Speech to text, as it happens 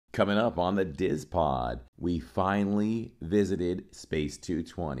Coming up on the DIZ Pod, we finally visited Space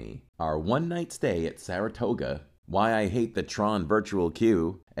 220, our one-night stay at Saratoga, why I hate the Tron virtual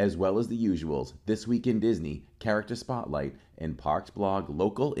queue, as well as the usuals, This Week in Disney, Character Spotlight, and Parks Blog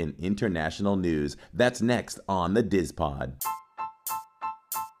local and international news. That's next on the DIZ Pod.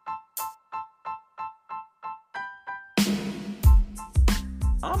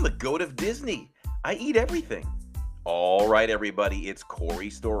 I'm the goat of Disney. I eat everything. All right, everybody, it's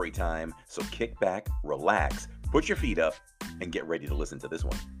Corey story time. So kick back, relax, put your feet up, and get ready to listen to this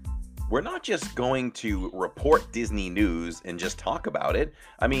one. We're not just going to report Disney news and just talk about it.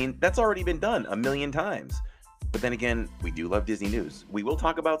 I mean, that's already been done a million times. But then again, we do love Disney news. We will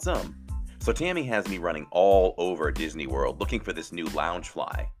talk about some. So Tammy has me running all over Disney World looking for this new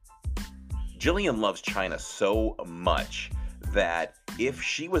Loungefly. Jillian loves China so much that if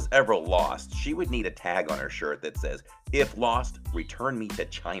she was ever lost, she would need a tag on her shirt that says, "If lost, return me to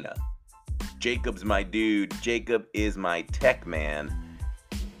China." Jacob's my dude. Jacob is my tech man.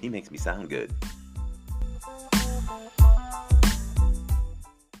 He makes me sound good.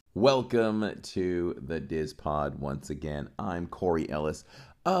 Welcome to the DIZ Pod once again. I'm Corey Ellis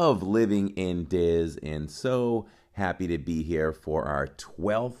of Living in Diz, and so happy to be here for our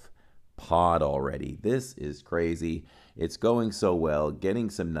 12th pod already. This is crazy. It's going so well, getting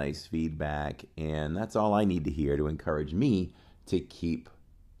some nice feedback, and that's all I need to hear to encourage me to keep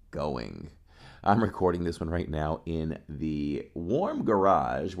going. I'm recording this one right now in the warm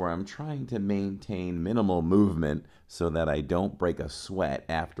garage where I'm trying to maintain minimal movement so that I don't break a sweat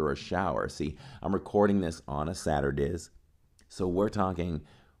after a shower. See, I'm recording this on a Saturday, so we're going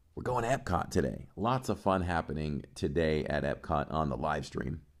to Epcot today. Lots of fun happening today at Epcot on the live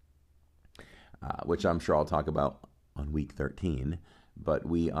stream, which I'm sure I'll talk about on week 13, but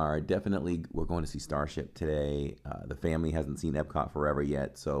we're going to see Starship today. The family hasn't seen Epcot forever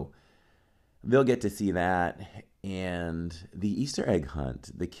yet, so they'll get to see that. And the Easter egg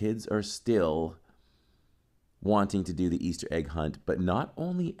hunt, the kids are still wanting to do the Easter egg hunt, but not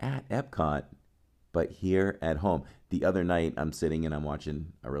only at Epcot, but here at home. The other night, I'm sitting and I'm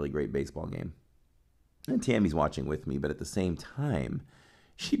watching a really great baseball game, and Tammy's watching with me, but at the same time,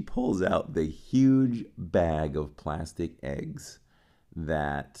 she pulls out the huge bag of plastic eggs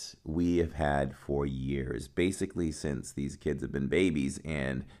that we have had for years, basically since these kids have been babies.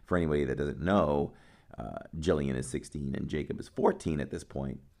 And for anybody that doesn't know, Jillian is 16 and Jacob is 14 at this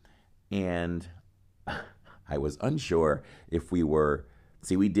point. And I was unsure if we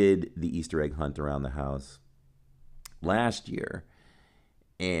did the Easter egg hunt around the house last year,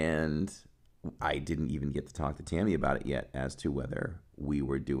 and I didn't even get to talk to Tammy about it yet as to whether we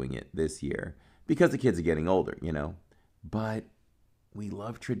were doing it this year because the kids are getting older, But we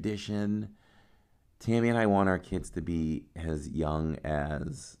love tradition. Tammy and I want our kids to be as young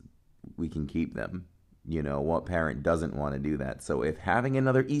as we can keep them. What parent doesn't want to do that? So if having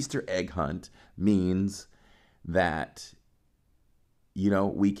another Easter egg hunt means that,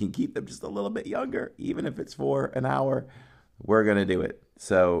 we can keep them just a little bit younger, even if it's for an hour, we're going to do it.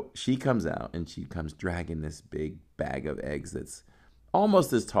 So she comes out and she comes dragging this big bag of eggs that's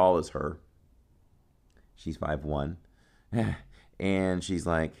almost as tall as her. She's 5'1". And she's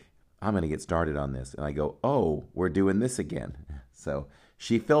like, "I'm going to get started on this." And I go, "Oh, we're doing this again." So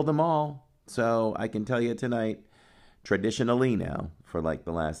she filled them all. So I can tell you tonight, traditionally now, for like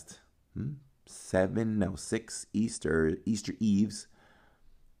the last 6 Easter Eves,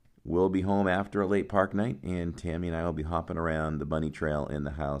 we'll be home after a late park night, and Tammy and I will be hopping around the bunny trail in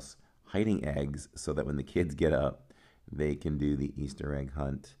the house, hiding eggs so that when the kids get up, they can do the Easter egg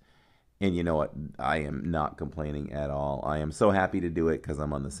hunt. And you know what? I am not complaining at all. I am so happy to do it because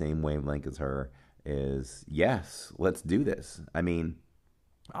I'm on the same wavelength as her. Yes, let's do this. I mean,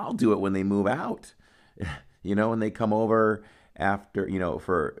 I'll do it when they move out. When they come over after,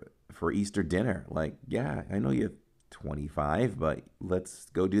 for Easter dinner. Like, yeah, I know you're 25, but let's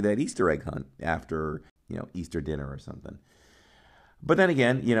go do that Easter egg hunt after, Easter dinner or something. But then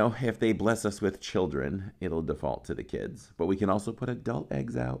again, if they bless us with children, it'll default to the kids. But we can also put adult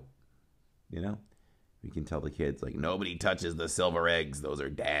eggs out. We can tell the kids, like, nobody touches the silver eggs. Those are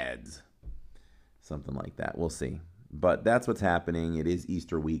dad's. Something like that. We'll see. But that's what's happening. It is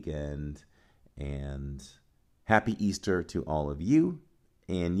Easter weekend. And happy Easter to all of you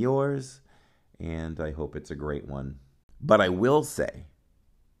and yours. And I hope it's a great one. But I will say,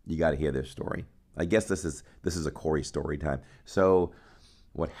 you got to hear this story. I guess this is a Corey story time. So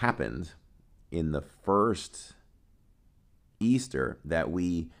what happened in the first Easter that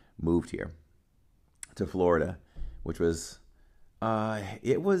we moved here to Florida, which was,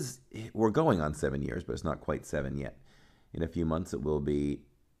 we're going on 7 years, but it's not quite 7 yet. In a few months, it will be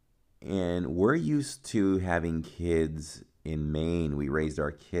And we're used to having kids in Maine. We raised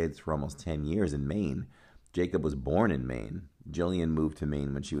our kids for almost 10 years in Maine. Jacob was born in Maine. Jillian moved to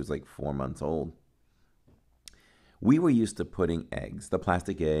Maine when she was like 4 months old. We were used to putting eggs, the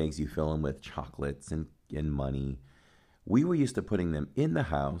plastic eggs, you fill them with chocolates and money. We were used to putting them in the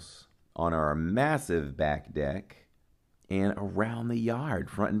house, on our massive back deck, and around the yard,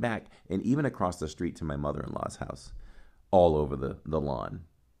 front and back, and even across the street to my mother-in-law's house, all over the lawn.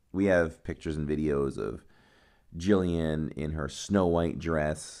 We have pictures and videos of Jillian in her snow white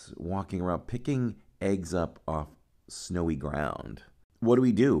dress, walking around, picking eggs up off snowy ground. What do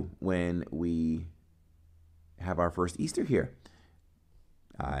we do when we have our first Easter here?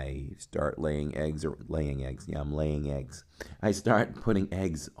 I start laying eggs. Yeah, I'm laying eggs. I start putting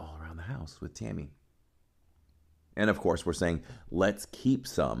eggs all around the house with Tammy. And of course, we're saying, let's keep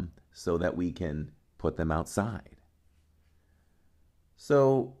some so that we can put them outside.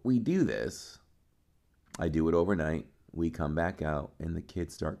 So we do this. I do it overnight. We come back out and the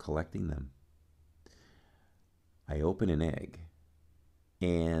kids start collecting them. I open an egg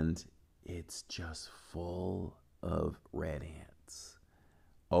and it's just full of red ants.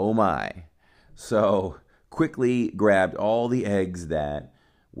 Oh my. So quickly grabbed all the eggs that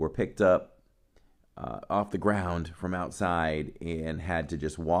were picked up off the ground from outside and had to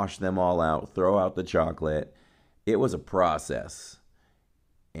just wash them all out, throw out the chocolate. It was a process.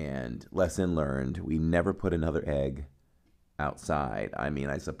 And lesson learned, we never put another egg outside. I mean,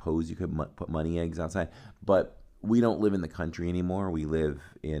 I suppose you could put money eggs outside, but we don't live in the country anymore. We live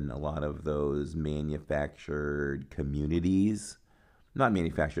in a lot of those manufactured communities. Not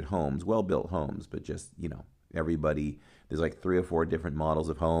manufactured homes, well-built homes, but just, everybody, there's like 3 or 4 different models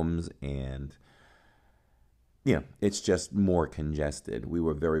of homes, and it's just more congested. We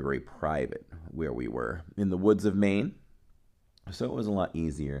were very, very private where we were in the woods of Maine. So it was a lot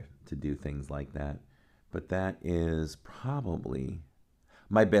easier to do things like that. But that is probably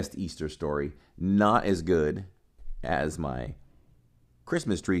my best Easter story. Not as good as my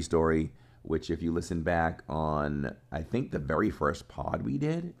Christmas tree story, which if you listen back on, I think the very first pod we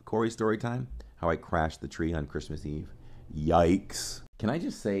did, Corey's Story Time, how I crashed the tree on Christmas Eve. Yikes. Can I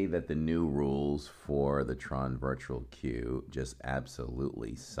just say that the new rules for the Tron virtual queue just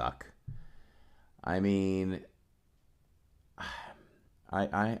absolutely suck? I mean,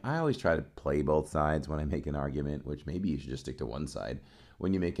 I always try to play both sides when I make an argument, which maybe you should just stick to one side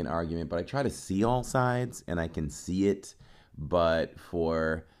when you make an argument, but I try to see all sides and I can see it, but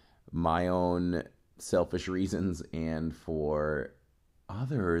for my own selfish reasons and for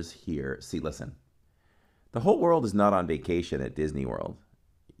others here. See, listen, the whole world is not on vacation at Disney World.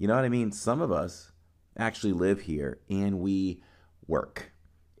 You know what I mean? Some of us actually live here and we work.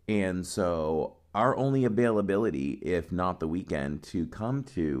 And so our only availability, if not the weekend, to come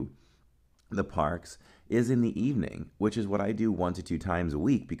to the parks is in the evening, which is what I do 1 to 2 times a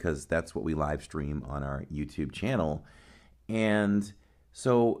week because that's what we live stream on our YouTube channel. And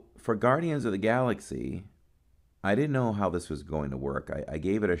so for Guardians of the Galaxy, I didn't know how this was going to work. I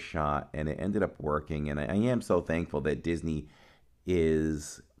gave it a shot and it ended up working. And I am so thankful that Disney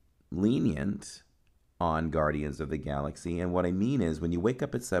is lenient on Guardians of the Galaxy. And what I mean is when you wake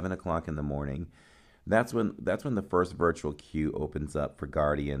up at 7 o'clock in the morning, that's when the first virtual queue opens up for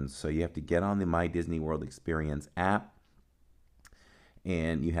Guardians. So you have to get on the My Disney World Experience app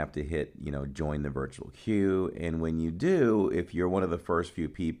and you have to hit, join the virtual queue. And when you do, if you're one of the first few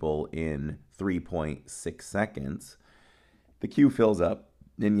people in 3.6 seconds, the queue fills up.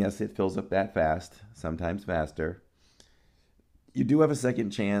 And yes, it fills up that fast, sometimes faster. You do have a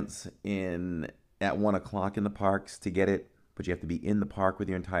second chance at 1 o'clock in the parks to get it, but you have to be in the park with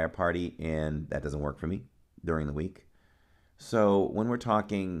your entire party, and that doesn't work for me during the week. So when we're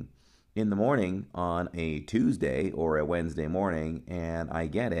talking in the morning on a Tuesday or a Wednesday morning and I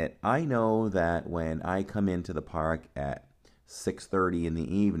get it, I know that when I come into the park at 6:30 in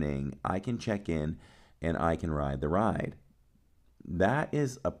the evening, I can check in and I can ride the ride. That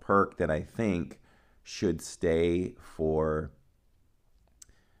is a perk that I think should stay for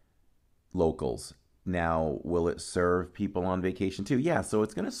locals. Now, will it serve people on vacation too? Yeah, so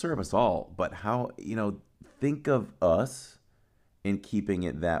it's going to serve us all. But how, think of us in keeping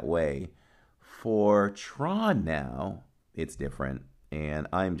it that way. For Tron now, it's different. And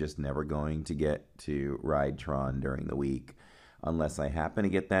I'm just never going to get to ride Tron during the week unless I happen to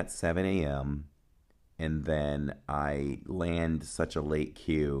get that 7 a.m. and then I land such a late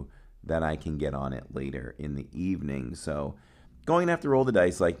queue that I can get on it later in the evening. So going to have to roll the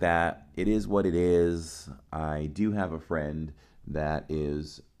dice like that. It is what it is. I do have a friend that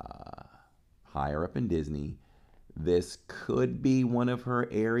is higher up in Disney this could be one of her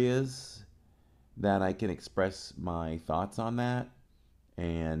areas that I can express my thoughts on that.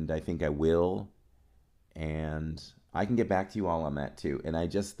 And I think I will. And I can get back to you all on that too. And I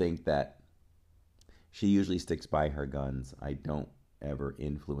just think that she usually sticks by her guns. I don't ever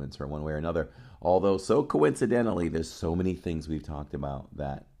influence her one way or another. Although, so coincidentally, there's so many things we've talked about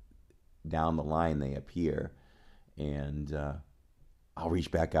that down the line they appear. And I'll reach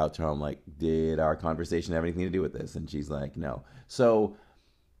back out to her. I'm like, did our conversation have anything to do with this? And she's like, no. So,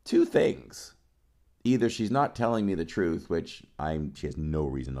 two things. Either she's not telling me the truth, which she has no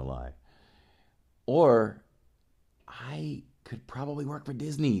reason to lie, or I could probably work for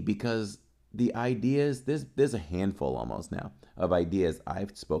Disney because the ideas, there's a handful almost now of ideas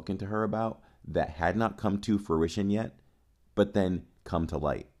I've spoken to her about that had not come to fruition yet, but then come to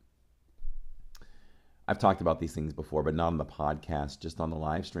light. I've talked about these things before, but not on the podcast, just on the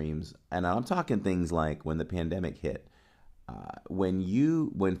live streams. And I'm talking things like when the pandemic hit.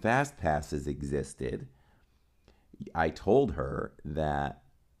 When Fast Passes existed, I told her that,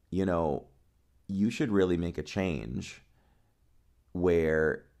 you should really make a change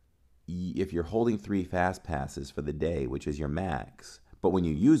where if you're holding 3 Fast Passes for the day, which is your max, but when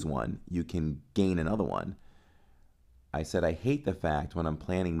you use one, you can gain another one. I said, I hate the fact when I'm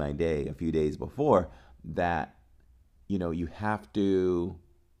planning my day a few days before that, you have to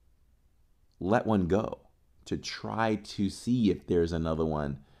let one go to try to see if there's another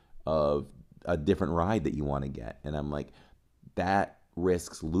one of a different ride that you want to get. And I'm like, that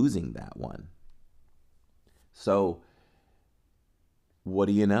risks losing that one. So what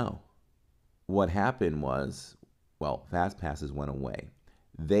do you know? What happened was, Fast Passes went away.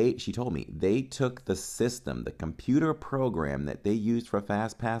 She told me, they took the system, the computer program that they used for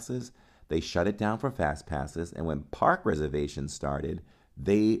Fast Passes, they shut it down for Fast Passes, and when park reservations started,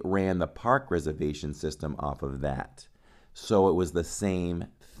 they ran the park reservation system off of that. So it was the same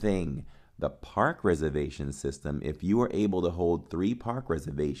thing. The park reservation system, if you were able to hold 3 park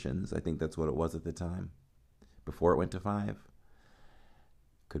reservations, I think that's what it was at the time, before it went to 5,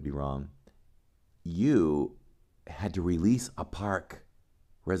 could be wrong, you had to release a park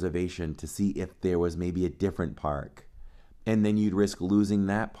reservation to see if there was maybe a different park. And then you'd risk losing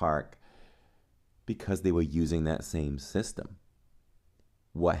that park because they were using that same system.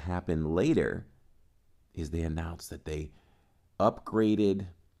 What happened later is they announced that they upgraded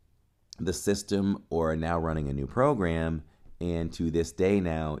the system or are now running a new program. And to this day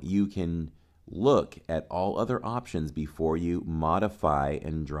now, you can look at all other options before you modify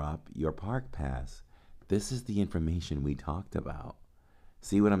and drop your park pass. This is the information we talked about.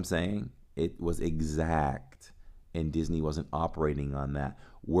 See what I'm saying? It was exact, and Disney wasn't operating on that.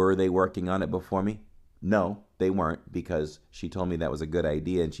 Were they working on it before me? No, they weren't, because she told me that was a good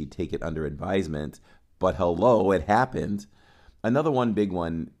idea and she'd take it under advisement. But hello, it happened. Another one big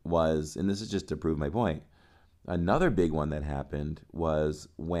one was, and this is just to prove my point, another big one that happened was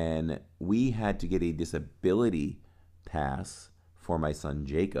when we had to get a disability pass for my son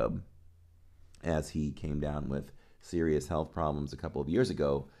Jacob as he came down with serious health problems a couple of years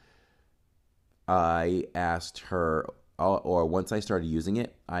ago. I asked her, or once I started using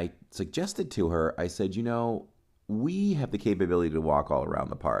it, I suggested to her, I said, we have the capability to walk all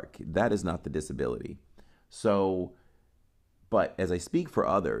around the park. That is not the disability. So, but as I speak for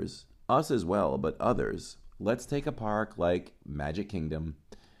others, us as well, but others, let's take a park like Magic Kingdom.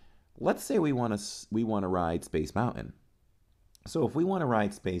 Let's say we want to ride Space Mountain. So if we want to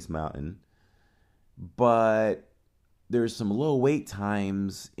ride Space Mountain, but there's some low wait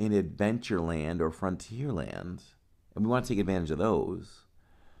times in Adventureland or Frontierland, and we want to take advantage of those,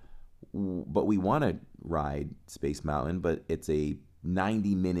 but we want to ride Space Mountain, but it's a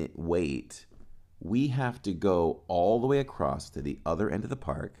 90-minute wait, we have to go all the way across to the other end of the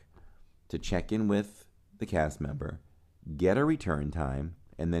park to check in with the cast member, get a return time,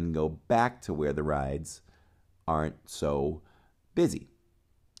 and then go back to where the rides aren't so busy.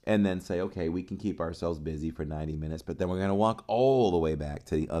 And then say, okay, we can keep ourselves busy for 90 minutes, but then we're going to walk all the way back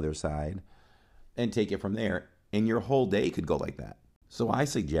to the other side and take it from there. And your whole day could go like that. So I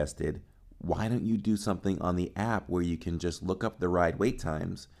suggested, why don't you do something on the app where you can just look up the ride wait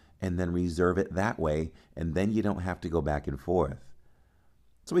times and then reserve it that way, and then you don't have to go back and forth.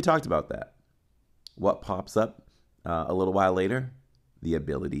 So we talked about that. What pops up a little while later? The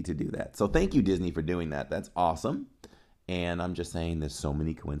ability to do that. So thank you, Disney, for doing that. That's awesome. And I'm just saying there's so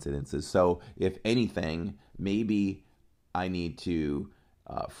many coincidences. So if anything, maybe I need to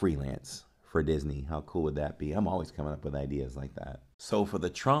freelance for Disney. How cool would that be? I'm always coming up with ideas like that. So for the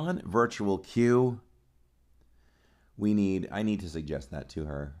Tron virtual queue, I need to suggest that to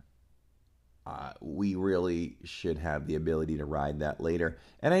her. we really should have the ability to ride that later.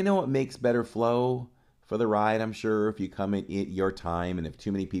 And I know it makes better flow for the ride, I'm sure, if you come at your time, and if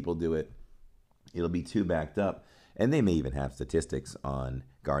too many people do it, it'll be too backed up. And they may even have statistics on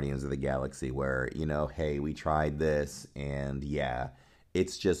Guardians of the Galaxy where, hey, we tried this and yeah,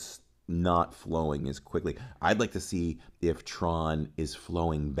 it's just not flowing as quickly. I'd like to see if Tron is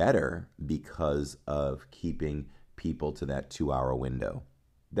flowing better because of keeping people to that 2 hour window.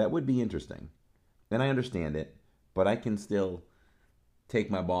 That would be interesting. And I understand it, but I can still take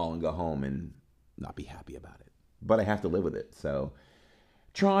my ball and go home and not be happy about it. But I have to live with it. So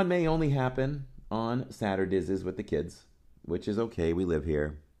Tron may only happen on Saturdays with the kids, which is okay. We live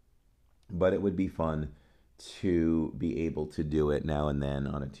here. But it would be fun to be able to do it now and then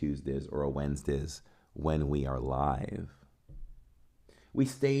on a Tuesdays or a Wednesdays when we are live. We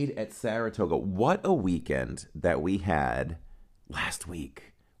stayed at Saratoga. What a weekend that we had last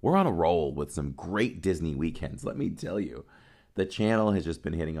week. We're on a roll with some great Disney weekends, let me tell you. The channel has just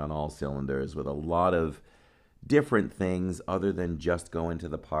been hitting on all cylinders with a lot of different things other than just going to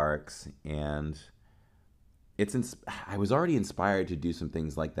the parks. And I was already inspired to do some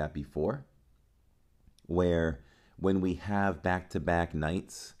things like that before, where when we have back-to-back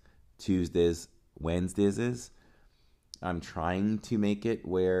nights, Tuesdays, Wednesdays, I'm trying to make it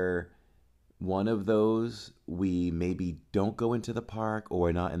where one of those we maybe don't go into the park, or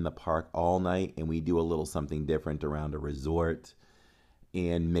we're not in the park all night and we do a little something different around a resort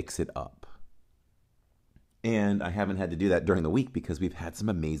and mix it up. And I haven't had to do that during the week because we've had some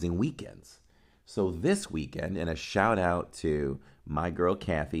amazing weekends. So this weekend, and a shout out to my girl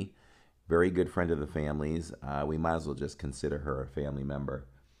Kathy, very good friend of the family's. We might as well just consider her a family member.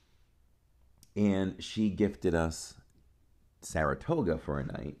 And she gifted us Saratoga for a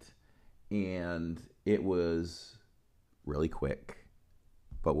night. And it was really quick,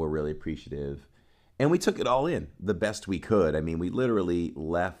 but we're really appreciative. And we took it all in the best we could. I mean, we literally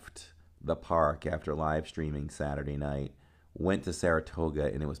left the park after live streaming Saturday night, went to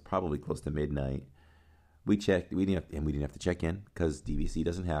Saratoga, and it was probably close to midnight. We checked, we didn't have to check in because DVC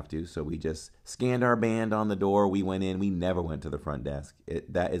doesn't have to. So we just scanned our band on the door. We went in. We never went to the front desk.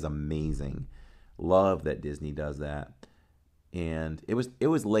 That is amazing. Love that Disney does that. And it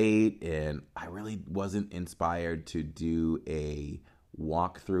was late, and I really wasn't inspired to do a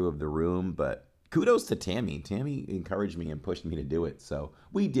walkthrough of the room, but kudos to Tammy. Tammy encouraged me and pushed me to do it. So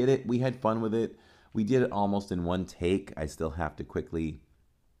we did it. We had fun with it. We did it almost in one take. I still have to quickly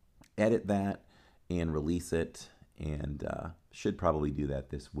edit that and release it, and should probably do that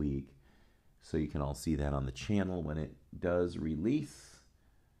this week. So you can all see that on the channel when it does release.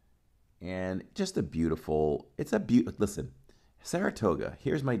 And just listen, Saratoga,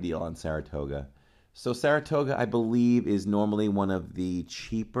 here's my deal on Saratoga. So Saratoga, I believe, is normally one of the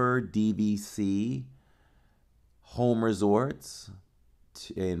cheaper DVC home resorts,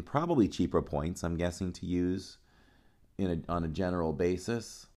 and probably cheaper points, I'm guessing, to use on a general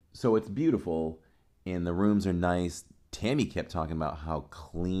basis. So it's beautiful, and the rooms are nice. Tammy kept talking about how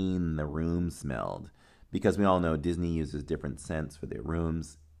clean the room smelled, because we all know Disney uses different scents for their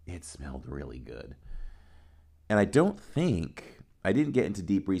rooms. It smelled really good. And I didn't get into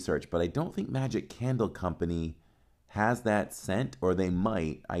deep research, but I don't think Magic Candle Company has that scent, or they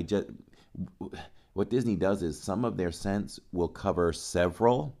might. What Disney does is some of their scents will cover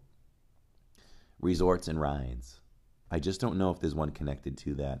several resorts and rides. I just don't know if there's one connected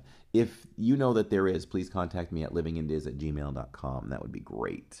to that. If you know that there is, please contact me at livingindiz@gmail.com. That would be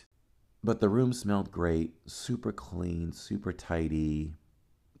great. But the room smelled great, super clean, super tidy,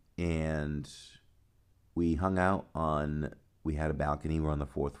 and we hung out we had a balcony. We're on the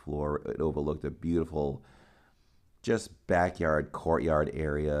 4th floor. It overlooked a beautiful, just backyard, courtyard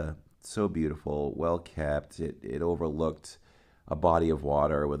area. So beautiful, well kept. It overlooked a body of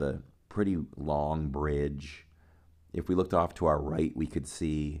water with a pretty long bridge. If we looked off to our right, we could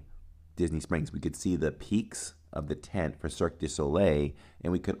see Disney Springs. We could see the peaks of the tent for Cirque du Soleil,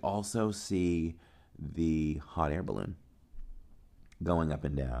 and we could also see the hot air balloon going up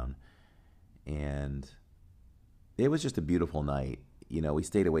and down. And it was just a beautiful night. We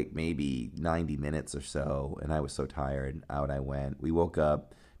stayed awake maybe 90 minutes or so, and I was so tired. Out I went. We woke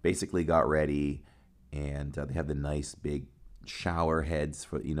up, basically got ready, and they had the nice big shower heads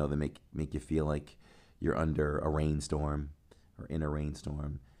for, that make you feel like you're under a rainstorm or in a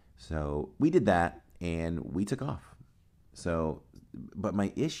rainstorm. So we did that, and we took off. But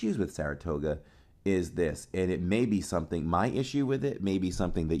my issues with Saratoga is this, and it may be something, my issue with it may be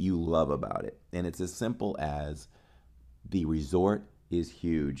something that you love about it. And it's as simple as the resort is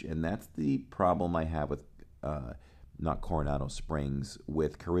huge. And that's the problem I have with not Coronado Springs,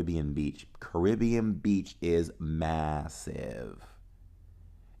 with Caribbean Beach. Caribbean Beach is massive.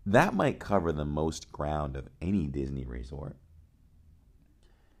 That might cover the most ground of any Disney resort.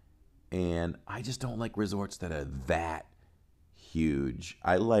 And I just don't like resorts that are that huge.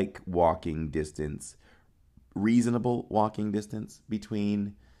 I like walking distance, reasonable walking distance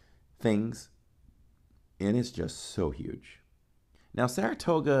between things. And it's just so huge. Now,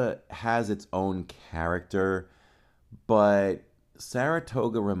 Saratoga has its own character, but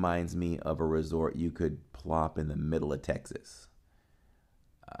Saratoga reminds me of a resort you could plop in the middle of Texas,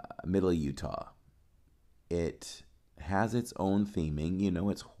 middle of Utah. It has its own theming. You know,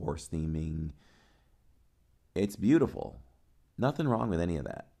 it's horse theming. It's beautiful. Nothing wrong with any of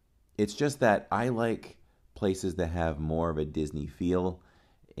that. It's just that I like places that have more of a Disney feel,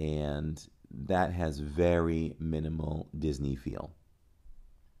 and that has very minimal Disney feel.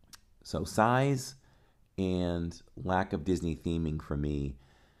 So size and lack of Disney theming for me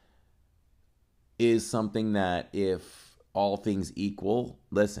is something that, if all things equal,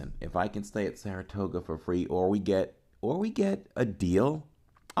 listen, if I can stay at Saratoga for free, or we get a deal,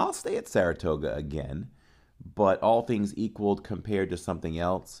 I'll stay at Saratoga again. But all things equaled compared to something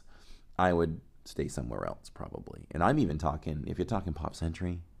else, I would stay somewhere else probably. And I'm even talking, if you're talking Pop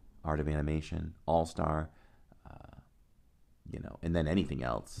Century, Art of Animation, All Star, and then anything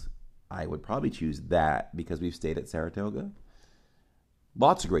else, I would probably choose that because we've stayed at Saratoga.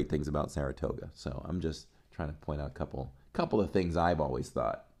 Lots of great things about Saratoga. So I'm just trying to point out a couple of things I've always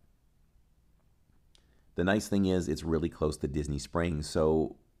thought. The nice thing is it's really close to Disney Springs.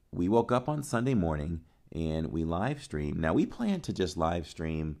 So we woke up on Sunday morning and we live streamed. Now we plan to just live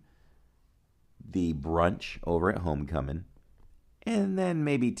stream the brunch over at Homecomin and then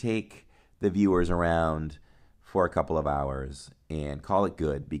maybe take the viewers around for a couple of hours and call it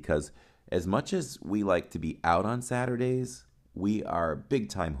good, because as much as we like to be out on Saturdays, we are big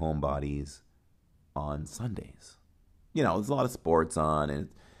time homebodies on Sundays. There's a lot of sports on, and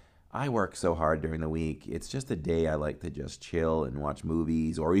I work so hard during the week. It's just a day I like to just chill and watch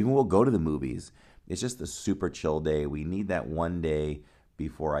movies, or even we'll go to the movies. It's just a super chill day. We need that one day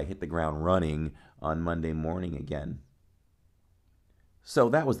before I hit the ground running on Monday morning again. So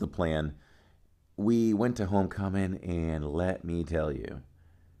that was the plan. We went to Homecomin, and let me tell you,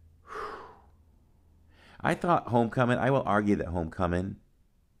 I thought Homecomin, I will argue that Homecomin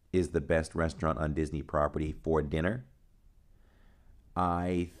is the best restaurant on Disney property for dinner.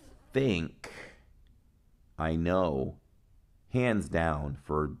 I know, hands down,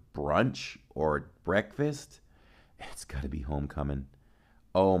 for brunch or breakfast, it's got to be Homecomin.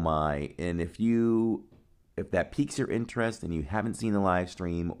 Oh my. And if that piques your interest and you haven't seen the live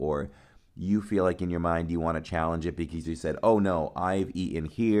stream, or you feel like in your mind you want to challenge it because you said, oh no, I've eaten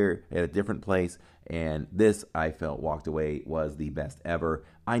here at a different place and this, I felt, walked away, was the best ever,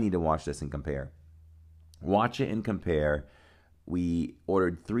 I need to watch this and compare. Watch it and compare. We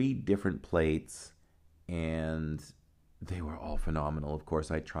ordered 3 different plates and they were all phenomenal. Of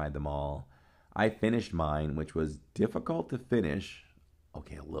course, I tried them all. I finished mine, which was difficult to finish.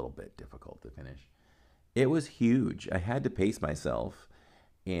 Okay, a little bit difficult to finish. It was huge. I had to pace myself.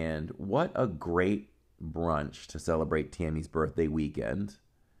 And what a great brunch to celebrate Tammy's birthday weekend,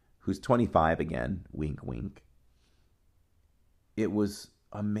 who's 25 again, wink, wink. It was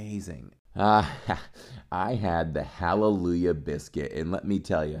amazing. I had the Hallelujah biscuit, and let me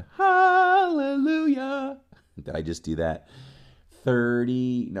tell you, hallelujah. Did I just do that?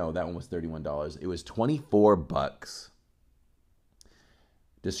 No, that one was $31. It was $24.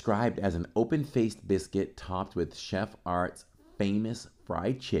 Described as an open-faced biscuit topped with Chef Art's famous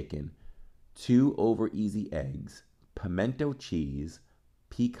fried chicken, 2 over-easy eggs, pimento cheese,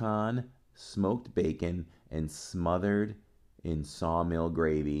 pecan, smoked bacon, and smothered in sawmill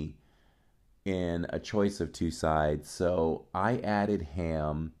gravy, and a choice of 2 sides. So I added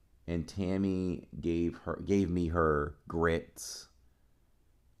ham, and Tammy gave me her grits.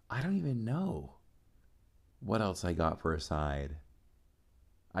 I don't even know what else I got for a side.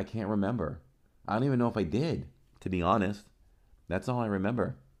 I can't remember. I don't even know if I did, to be honest. That's all I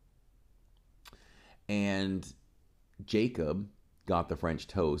remember. And Jacob got the French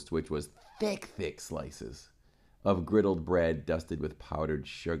toast, which was thick slices of griddled bread dusted with powdered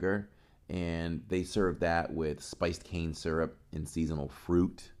sugar. And they served that with spiced cane syrup and seasonal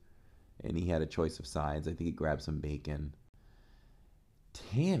fruit. And he had a choice of sides. I think he grabbed some bacon.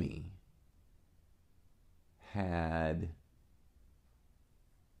 Tammy had...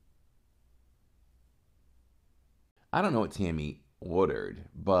 I don't know what Tammy ordered,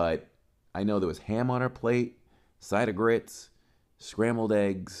 but I know there was ham on her plate, side of grits, scrambled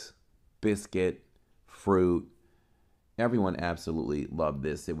eggs, biscuit, fruit, everyone absolutely loved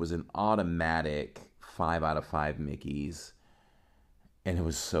this. It was an automatic 5 out of 5 Mickeys, and it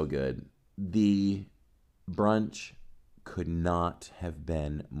was so good. The brunch could not have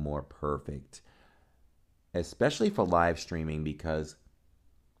been more perfect, especially for live streaming, because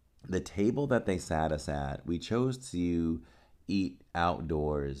the table that they sat us at, we chose to eat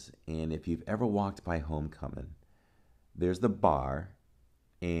outdoors. And if you've ever walked by Homecomin, there's the bar,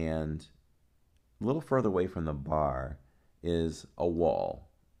 and a little further away from the bar is a wall.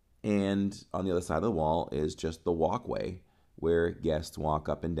 And on the other side of the wall is just the walkway where guests walk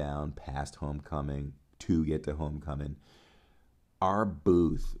up and down past Homecomin to get to Homecomin. Our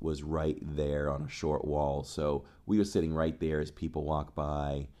booth was right there on a short wall, so we were sitting right there as people walk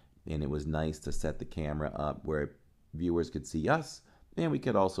by, and it was nice to set the camera up where viewers could see us, and we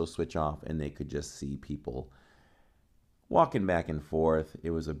could also switch off and they could just see people walking back and forth.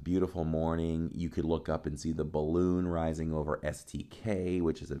 It was a beautiful morning. You could look up and see the balloon rising over STK,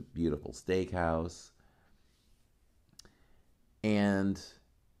 which is a beautiful steakhouse. And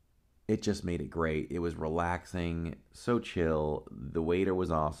it just made it great. It was relaxing, so chill. The waiter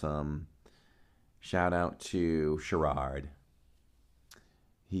was awesome. Shout out to Sherrard.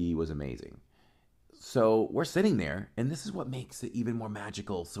 He was amazing. So we're sitting there, and this is what makes it even more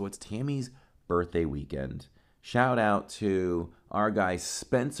magical. So it's Tammy's birthday weekend. Shout out to our guy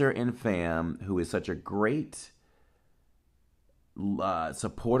Spencer and fam, who is such a great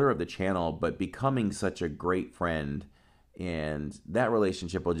supporter of the channel, but becoming such a great friend. And that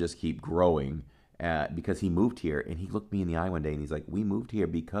relationship will just keep growing because he moved here, and he looked me in the eye one day and he's like, we moved here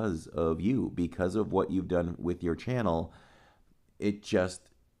because of you, because of what you've done with your channel. It just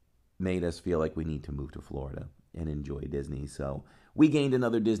made us feel like we need to move to Florida and enjoy Disney. So we gained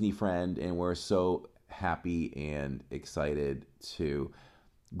another Disney friend, and we're so happy and excited to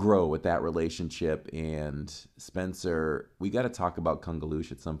grow with that relationship. And Spencer, we got to talk about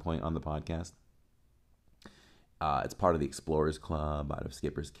Kungaloosh at some point on the podcast. It's part of the Explorers Club out of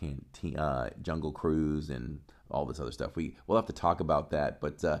Skipper's Jungle Cruise and all this other stuff. We'll have to talk about that,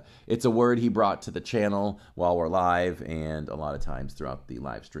 but it's a word he brought to the channel while we're live, and a lot of times throughout the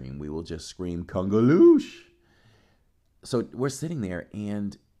live stream, we will just scream Kungaloosh. So we're sitting there,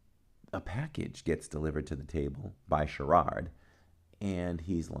 and a package gets delivered to the table by Sherrard, and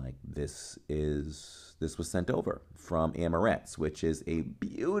he's like, this was sent over from Amorette's, which is a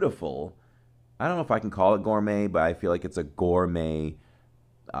beautiful, I don't know if I can call it gourmet, but I feel like it's a gourmet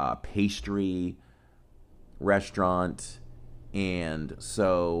pastry restaurant. And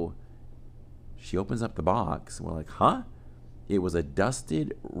so she opens up the box, and we're like, huh? It was a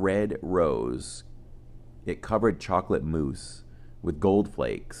dusted red rose. It covered chocolate mousse with gold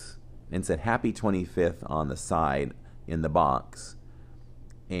flakes and said happy 25th on the side in the box.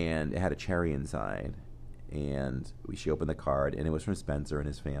 And it had a cherry inside. And she opened the card, and it was from Spencer and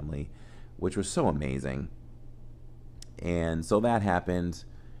his family, which was so amazing. And so that happened.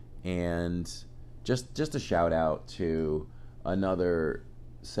 And just a shout out to another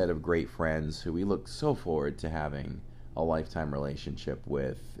set of great friends who we look so forward to having a lifetime relationship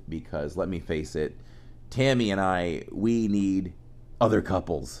with, because let me face it, Tammy and I, we need other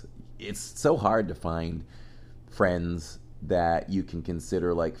couples. It's so hard to find friends that you can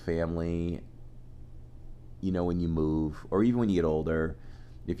consider like family, you know, when you move, or even when you get older,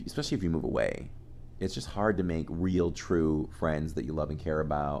 especially if you move away. It's just hard to make real, true friends that you love and care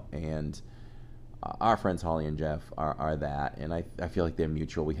about. And our friends Holly and Jeff are that, and I feel like they're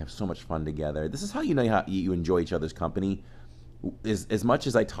mutual. We have so much fun together. This is how you know how you enjoy each other's company. As much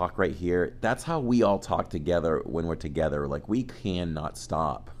as I talk right here, that's how we all talk together when we're together. Like, we cannot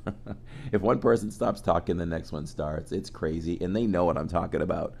stop. If one person stops talking, the next one starts. It's crazy, and they know what I'm talking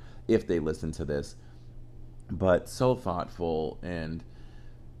about if they listen to this. But so thoughtful, and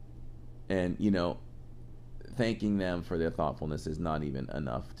you know, thanking them for their thoughtfulness is not even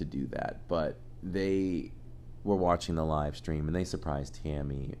enough to do that. But they were watching the live stream, and they surprised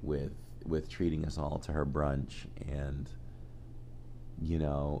Tammy with treating us all to her brunch, and you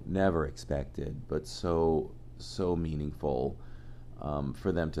know, never expected, but so meaningful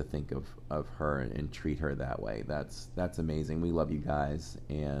for them to think of her and treat her that way. That's amazing. We love you guys,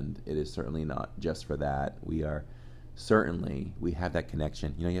 and it is certainly not just for that. We have that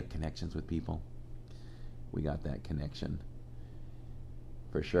connection. You know, you have connections with people. We got that connection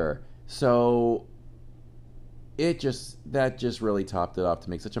for sure. So that just really topped it off to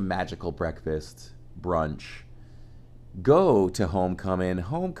make such a magical breakfast brunch. Go to Homecomin.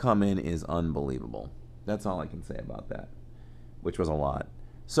 Homecomin is unbelievable. That's all I can say about that, which was a lot.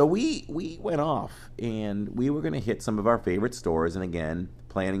 So we went off, and we were going to hit some of our favorite stores, and again,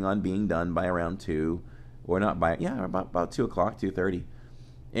 planning on being done by around 2, or not by, yeah, about 2 o'clock, 2:30.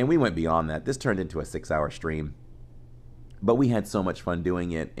 And we went beyond that. This turned into a 6-hour stream. But we had so much fun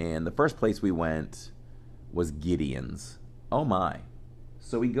doing it. And the first place we went was Gideon's. Oh my.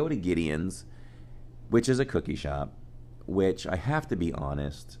 So we go to Gideon's, which is a cookie shop, which I have to be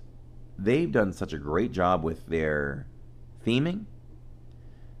honest, they've done such a great job with their theming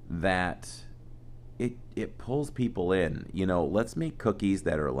that it pulls people in. You know, let's make cookies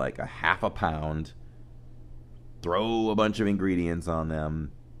that are like a half a pound, throw a bunch of ingredients on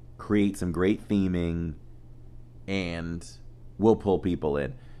them, create some great theming, and we'll pull people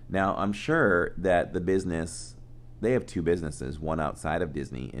in. Now, I'm sure that the business, they have two businesses, one outside of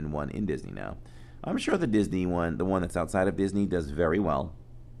Disney and one in Disney now. I'm sure the Disney one, the one that's outside of Disney, does very well.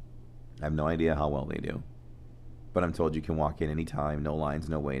 I have no idea how well they do. But I'm told you can walk in anytime, no lines,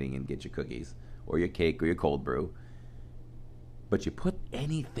 no waiting, and get your cookies or your cake or your cold brew. But you put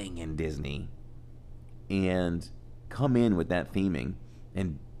anything in Disney and come in with that theming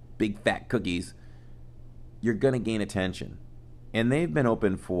and big fat cookies, you're going to gain attention. And they've been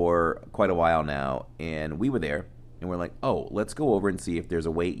open for quite a while now, and we were there, and we're like, oh, let's go over and see if there's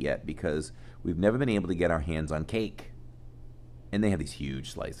a wait yet, because we've never been able to get our hands on cake. And they have these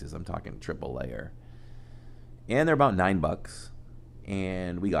huge slices. I'm talking triple layer. And they're about $9,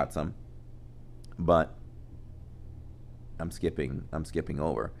 and we got some. But I'm skipping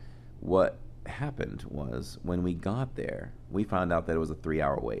over. What happened was, when we got there, we found out that it was a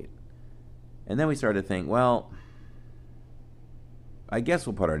 3-hour wait. And then we started to think, well, I guess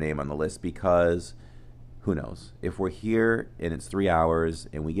we'll put our name on the list, because who knows? If we're here and it's 3 hours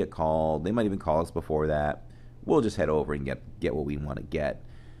and we get called, they might even call us before that, we'll just head over and get what we want to get.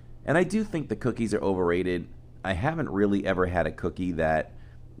 And I do think the cookies are overrated. I haven't really ever had a cookie that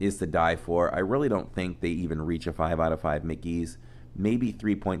is to die for. I really don't think they even reach a 5 out of 5 Mickeys. Maybe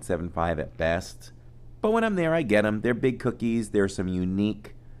 3.75 at best. But when I'm there, I get them. They're big cookies. There's some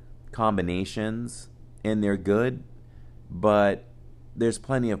unique combinations, and they're good. But there's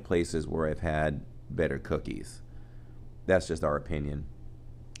plenty of places where I've had better cookies. That's just our opinion.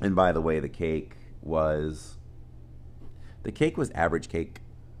 And by the way, the cake was average cake.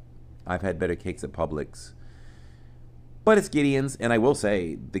 I've had better cakes at Publix. But it's Gideon's, and I will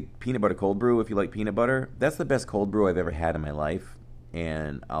say, the peanut butter cold brew, if you like peanut butter, that's the best cold brew I've ever had in my life,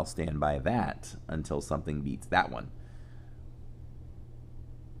 and I'll stand by that until something beats that one.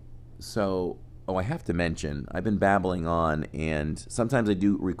 So, I have to mention, I've been babbling on, and sometimes I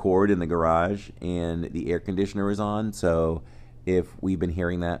do record in the garage, and the air conditioner is on, so if we've been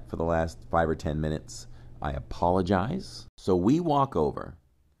hearing that for the last 5 or 10 minutes, I apologize. So we walk over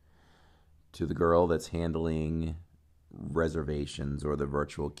to the girl that's handling reservations or the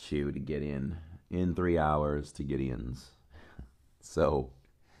virtual queue to get in 3 hours to Gideon's. So,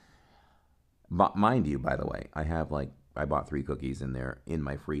 mind you, by the way, I bought 3 cookies in there in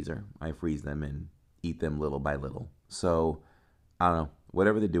my freezer. I freeze them and eat them little by little. So, I don't know,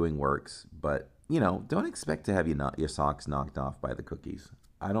 whatever they're doing works, but, don't expect to have your socks knocked off by the cookies.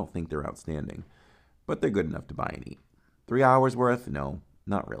 I don't think they're outstanding, but they're good enough to buy and eat. 3 hours worth? No,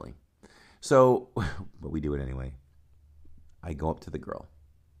 not really. So, but we do it anyway. I go up to the girl,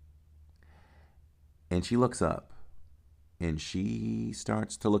 and she looks up, and she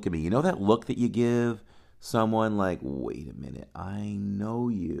starts to look at me. You know that look that you give someone like, wait a minute, I know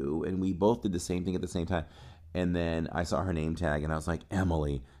you. And we both did the same thing at the same time. And then I saw her name tag, and I was like,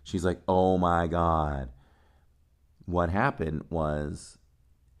 Emily. She's like, oh my God. What happened was,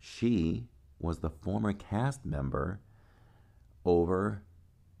 she was the former cast member over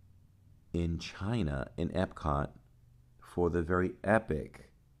in China, in Epcot, for the very epic,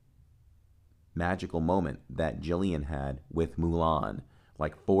 magical moment that Jillian had with Mulan,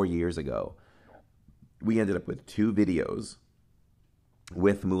 like 4 years ago. We ended up with 2 videos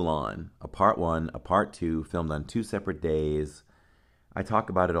with Mulan, a part 1, a part 2, filmed on 2 separate days. I talk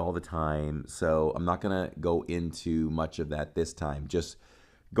about it all the time, so I'm not going to go into much of that this time. Just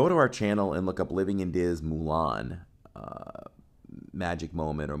go to our channel and look up Living in Diz Mulan magic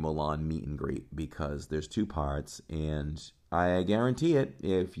moment or Mulan meet and greet, because there's 2 parts, and I guarantee it,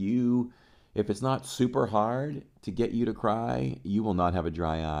 if it's not super hard to get you to cry, you will not have a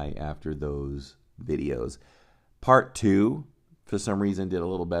dry eye after those videos. Part 2, for some reason, did a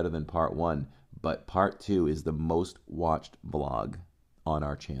little better than part 1, but part 2 is the most watched vlog on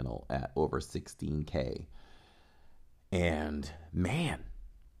our channel at over 16K. And man,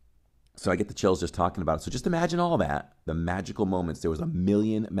 so I get the chills just talking about it. So just imagine all that, the magical moments. There was 1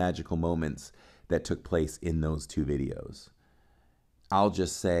 million magical moments that took place in those 2 videos. I'll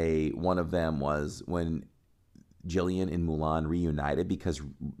just say one of them was when Jillian and Mulan reunited because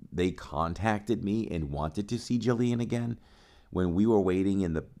they contacted me and wanted to see Jillian again. When we were waiting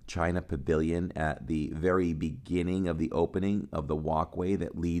in the China Pavilion at the very beginning of the opening of the walkway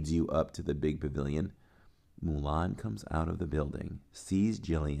that leads you up to the big pavilion, Mulan comes out of the building, sees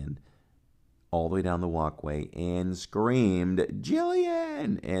Jillian all the way down the walkway, and screamed,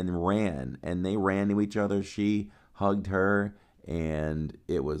 "Jillian!" and ran. And they ran to each other. She hugged her, and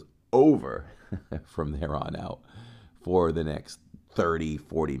it was over from there on out for the next 30,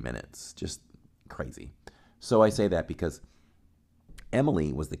 40 minutes. Just crazy. So I say that because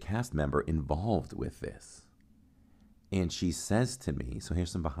Emily was the cast member involved with this. And she says to me, so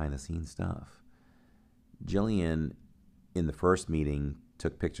here's some behind the scenes stuff. Jillian, in the first meeting,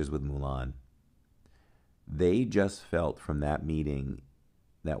 took pictures with Mulan. They just felt from that meeting,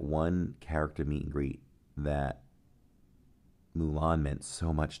 that one character meet and greet, that Mulan meant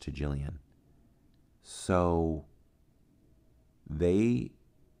so much to Jillian. So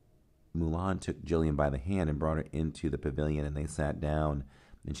Mulan took Jillian by the hand and brought her into the pavilion, and they sat down,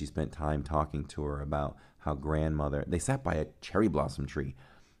 and she spent time talking to her about how they sat by a cherry blossom tree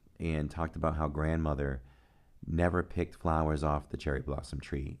and talked about how grandmother never picked flowers off the cherry blossom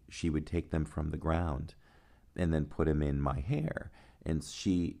tree. She would take them from the ground and then put them in my hair. And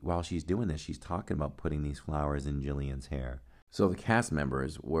while she's doing this, she's talking about putting these flowers in Jillian's hair. So the cast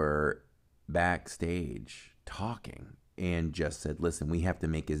members were backstage talking and just said, listen, we have to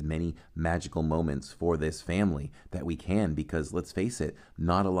make as many magical moments for this family that we can, because let's face it,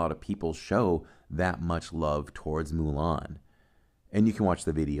 not a lot of people show that much love towards Mulan. And you can watch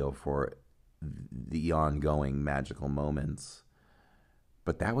the video for the ongoing magical moments.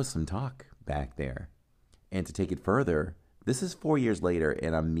 But that was some talk back there. And to take it further, this is 4 years later,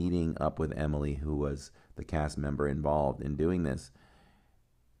 and I'm meeting up with Emily, who was the cast member involved in doing this.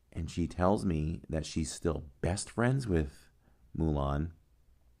 And she tells me that she's still best friends with Mulan.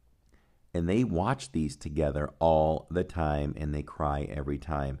 And they watch these together all the time, and they cry every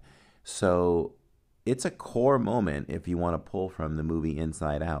time. So it's a core moment if you want to pull from the movie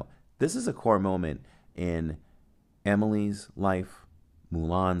Inside Out. This is a core moment in Emily's life,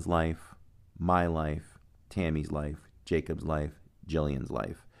 Mulan's life, my life, Tammy's life, Jacob's life, Jillian's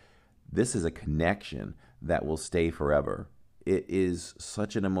life. This is a connection that will stay forever. It is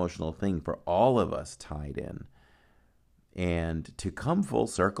such an emotional thing for all of us tied in. And to come full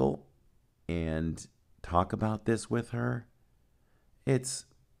circle and talk about this with her, it's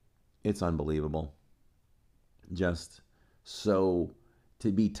unbelievable. Just so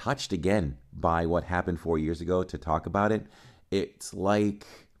to be touched again by what happened 4 years ago, to talk about it, it's like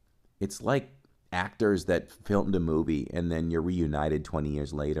actors that filmed a movie and then you're reunited 20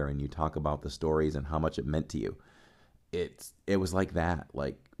 years later and you talk about the stories and how much it meant to you. It was like that.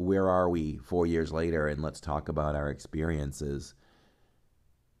 Like, where are we 4 years later, and let's talk about our experiences.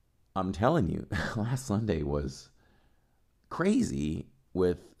 I'm telling you, last Sunday was crazy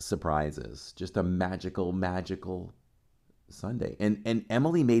with surprises. Just a magical Sunday. And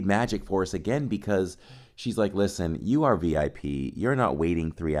Emily made magic for us again, because she's like, listen, you are VIP. You're not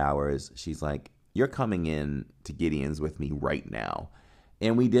waiting 3 hours. She's like, you're coming in to Gideon's with me right now.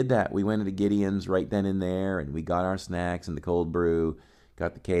 And we did that. We went into Gideon's right then and there, and we got our snacks and the cold brew,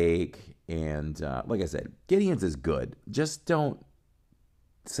 got the cake. And like I said, Gideon's is good. Just don't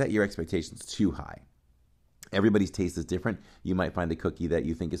set your expectations too high. Everybody's taste is different. You might find a cookie that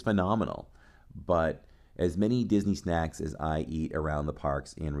you think is phenomenal. But as many Disney snacks as I eat around the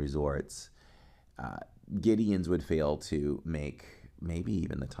parks and resorts, Gideon's would fail to make maybe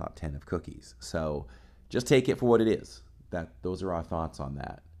even the top 10 of cookies. So just take it for what it is. Those are our thoughts on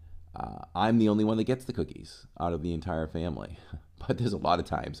that. I'm the only one that gets the cookies out of the entire family. But there's a lot of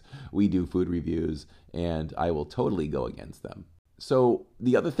times we do food reviews, and I will totally go against them. So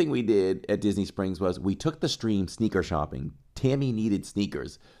the other thing we did at Disney Springs was we took the stream sneaker shopping. Tammy needed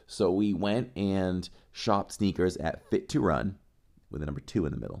sneakers. So we went and shopped sneakers at Fit to Run, with the number 2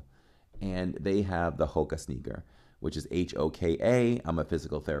 in the middle. And they have the Hoka sneaker, which is Hoka. I'm a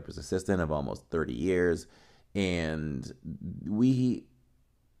physical therapist assistant of almost 30 years. And we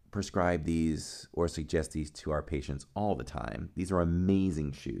prescribe these or suggest these to our patients all the time. These are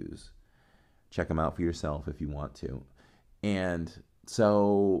amazing shoes. Check them out for yourself if you want to. And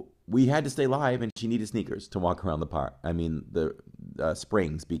so we had to stay live, and she needed sneakers to walk around the park. I mean, the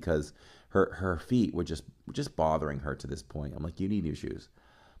springs, because her feet were just bothering her to this point. I'm like, you need new shoes.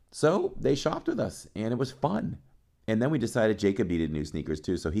 So they shopped with us, and it was fun. And then we decided Jacob needed new sneakers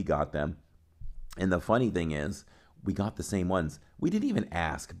too, so he got them. And the funny thing is, we got the same ones. We didn't even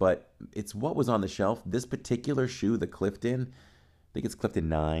ask, but it's what was on the shelf. This particular shoe, the Clifton, I think it's Clifton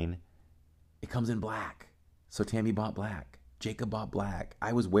 9, it comes in black. So Tammy bought black. Jacob bought black.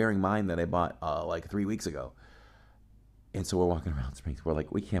 I was wearing mine that I bought like 3 weeks ago. And so we're walking around Springs. We're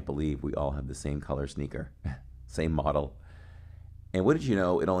like, we can't believe we all have the same color sneaker, same model. And what did you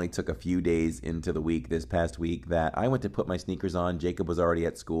know? It only took a few days into the week, this past week, that I went to put my sneakers on. Jacob was already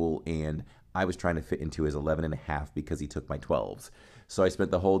at school, and I was trying to fit into his 11 and a half because he took my 12s. So I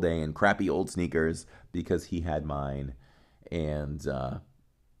spent the whole day in crappy old sneakers because he had mine. And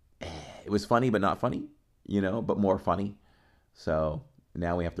it was funny, but not funny, but more funny. So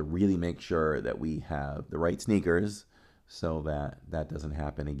now we have to really make sure that we have the right sneakers so that that doesn't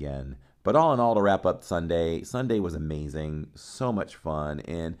happen again. But all in all, to wrap up Sunday was amazing, so much fun,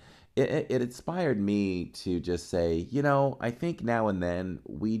 and it inspired me to just say, I think now and then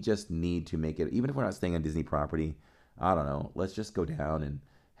we just need to make it, even if we're not staying on Disney property, I don't know, let's just go down and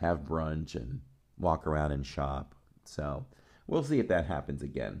have brunch and walk around and shop. So we'll see if that happens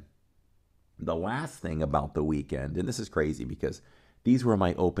again. The last thing about the weekend, and this is crazy because these were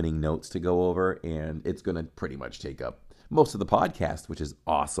my opening notes to go over, and it's going to pretty much take up most of the podcast, which is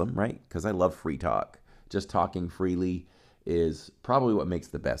awesome, right? Because I love free talk. Just talking freely is probably what makes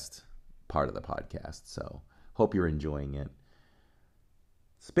the best part of the podcast. So hope you're enjoying it.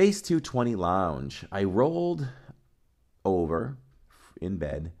 Space 220 Lounge. I rolled over in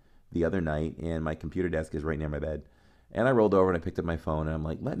bed the other night, and my computer desk is right near my bed. And I rolled over and I picked up my phone, and I'm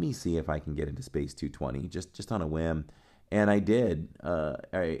like, let me see if I can get into Space 220, just on a whim. And I did.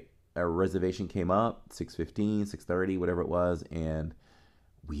 A reservation came up, 6:15, 6:30, whatever it was, and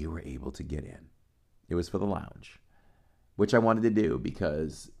we were able to get in. It was for the lounge, which I wanted to do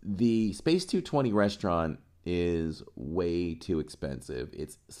because the Space 220 restaurant is way too expensive.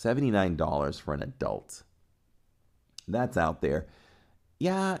 It's $79 for an adult. That's out there.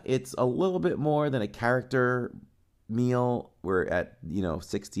 Yeah, it's a little bit more than a character meal. We're at,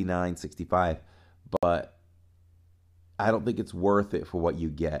 69, 65, but I don't think it's worth it for what you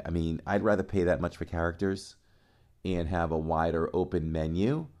get. I mean, I'd rather pay that much for characters and have a wider open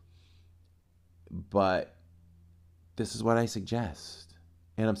menu. But this is what I suggest.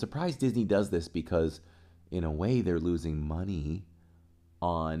 And I'm surprised Disney does this because, in a way, they're losing money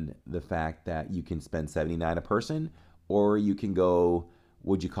on the fact that you can spend $79 a person, or you can go,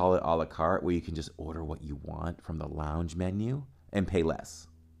 would you call it a la carte, where you can just order what you want from the lounge menu and pay less.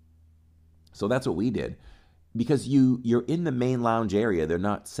 So that's what we did. Because you're in the main lounge area. They're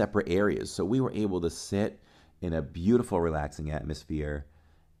not separate areas. So we were able to sit in a beautiful, relaxing atmosphere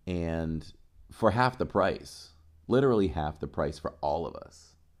and for half the price. Literally half the price for all of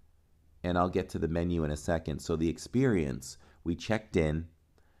us. And I'll get to the menu in a second. So the experience, we checked in.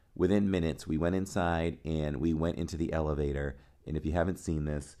 Within minutes, we went inside and we went into the elevator. And if you haven't seen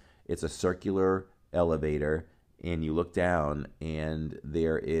this, it's a circular elevator. And you look down, and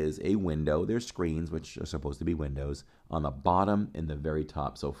there is a window. There's screens, which are supposed to be windows, on the bottom and the very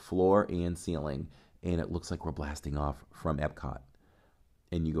top. So floor and ceiling. And it looks like we're blasting off from Epcot.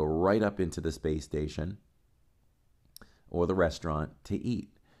 And you go right up into the space station or the restaurant to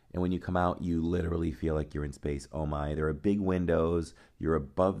eat. And when you come out, you literally feel like you're in space. Oh my, there are big windows. You're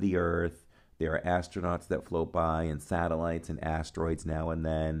above the Earth. There are astronauts that float by and satellites and asteroids now and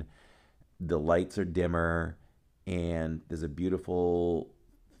then. The lights are dimmer. And there's a beautiful,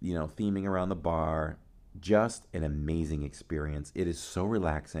 theming around the bar. Just an amazing experience. It is so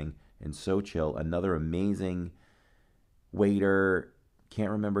relaxing and so chill. Another amazing waiter. Can't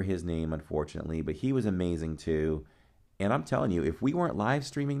remember his name, unfortunately, but he was amazing too. And I'm telling you, if we weren't live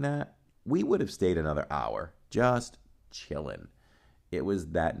streaming that, we would have stayed another hour just chilling. It was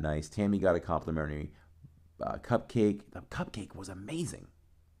that nice. Tammy got a complimentary cupcake. The cupcake was amazing.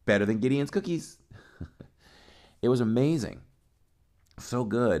 Better than Gideon's cookies. It was amazing. So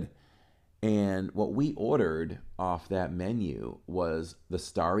good. And what we ordered off that menu was the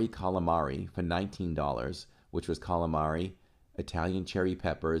Starry Calamari for $19, which was calamari, Italian cherry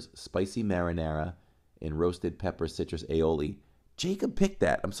peppers, spicy marinara, and roasted pepper citrus aioli. Jacob picked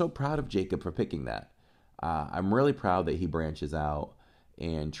that. I'm so proud of Jacob for picking that. I'm really proud that he branches out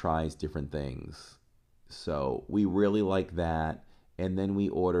and tries different things. So we really like that. And then we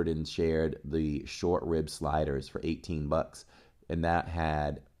ordered and shared the short rib sliders for $18. And that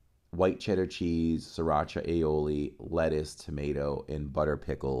had white cheddar cheese, sriracha aioli, lettuce, tomato, and butter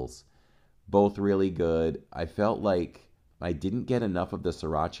pickles. Both really good. I felt like I didn't get enough of the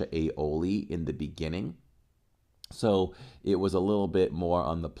sriracha aioli in the beginning. So it was a little bit more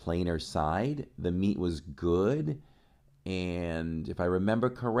on the plainer side. The meat was good. And if I remember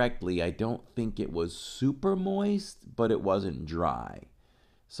correctly, I don't think it was super moist, but it wasn't dry.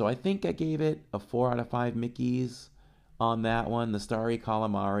 So I think I gave it a 4 out of 5 Mickeys on that one, the Starry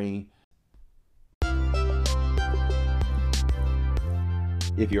Calamari.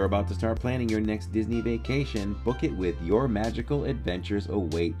 If you're about to start planning your next Disney vacation, book it with Your Magical Adventures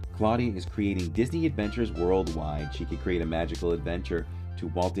Await. Claudia is creating Disney adventures worldwide. She could create a magical adventure to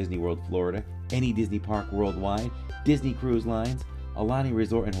Walt Disney World, Florida, any Disney park worldwide, Disney Cruise Lines, Alani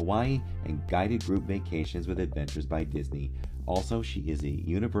Resort in Hawaii, and guided group vacations with Adventures by Disney. Also, she is a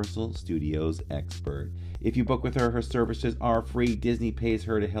Universal Studios expert. If you book with her, her services are free. Disney pays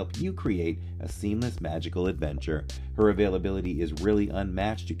her to help you create a seamless magical adventure. Her availability is really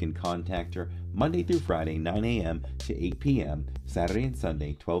unmatched. You can contact her Monday through Friday, 9 a.m. to 8 p.m., Saturday and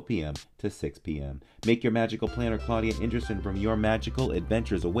Sunday, 12 p.m. to 6 p.m. Make your magical planner Claudia Ingerson from Your Magical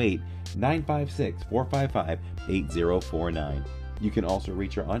Adventures Await, 956-455-8049. You can also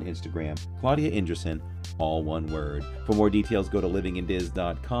reach her on Instagram, Claudia Ingerson, all one word. For more details, go to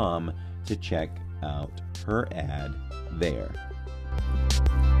livingindiz.com to check out her ad there.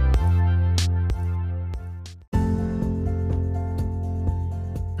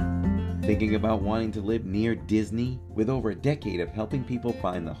 Thinking about wanting to live near Disney? With over a decade of helping people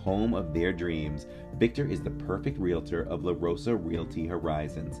find the home of their dreams, Victor is the perfect realtor of La Rosa Realty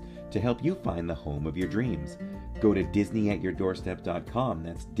Horizons to help you find the home of your dreams. Go to DisneyAtYourDoorstep.com.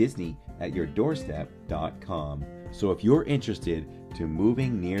 That's DisneyAtYourDoorstep.com. So if you're interested to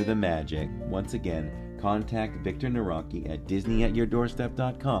moving near the magic, once again, contact Victor Naraki at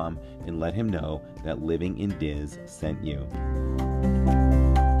DisneyAtYourDoorstep.com and let him know that Living in Diz sent you.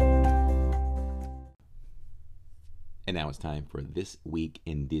 And now it's time for This Week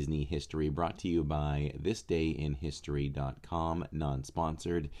in Disney History, brought to you by thisdayinhistory.com,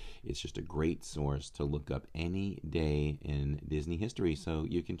 non-sponsored. It's just a great source to look up any day in Disney history, so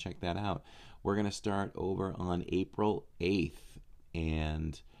you can check that out. We're going to start over on April 8th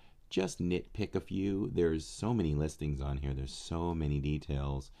and just nitpick a few. There's so many listings on here. There's so many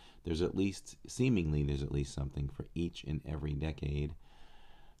details. Seemingly there's at least something for each and every decade.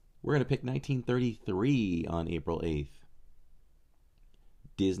 We're going to pick 1933 on April 8th.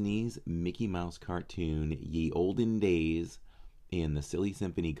 Disney's Mickey Mouse cartoon Ye Olden Days and the Silly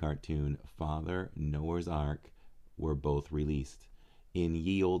Symphony cartoon Father Noah's Ark were both released. In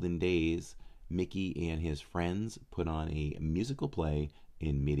Ye Olden Days, Mickey and his friends put on a musical play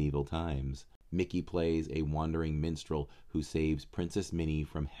in medieval times. Mickey plays a wandering minstrel who saves Princess Minnie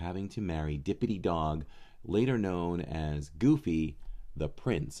from having to marry Dippity Dog, later known as Goofy, the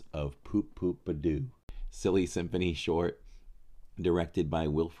Prince of Poop Poop Badoo. Silly Symphony short, directed by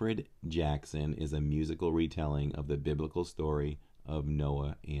Wilfred Jackson, is a musical retelling of the biblical story of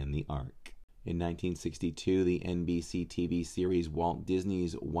Noah and the Ark. In 1962, the NBC TV series Walt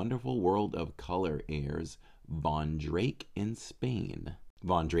Disney's Wonderful World of Color airs Von Drake in Spain.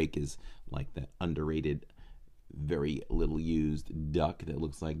 Von Drake is like that underrated, very little used duck that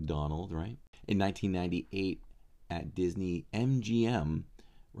looks like Donald, right? In 1998, at Disney MGM,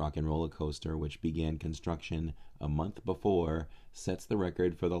 Rock and Roller Coaster, which began construction a month before, sets the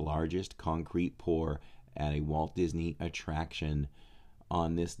record for the largest concrete pour at a Walt Disney attraction.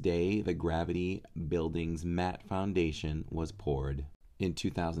 On this day, the Gravity Building's matte foundation was poured. In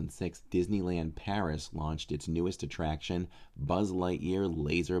 2006, Disneyland Paris launched its newest attraction, Buzz Lightyear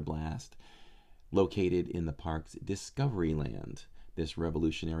Laser Blast, located in the park's Discoveryland. This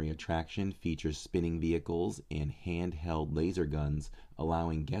revolutionary attraction features spinning vehicles and handheld laser guns,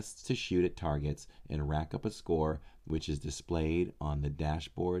 allowing guests to shoot at targets and rack up a score, which is displayed on the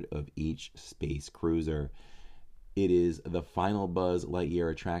dashboard of each space cruiser. It is the final Buzz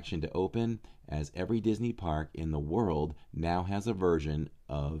Lightyear attraction to open, as every Disney park in the world now has a version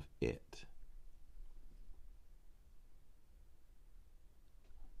of it.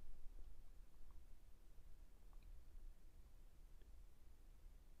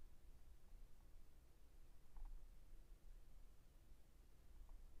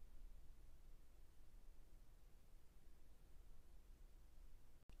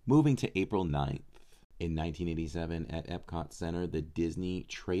 Moving to April 9th. In 1987, at Epcot Center, the Disney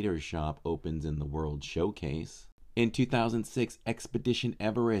Trader Shop opens in the World Showcase. In 2006, Expedition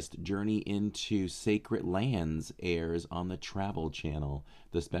Everest Journey into Sacred Lands airs on the Travel Channel.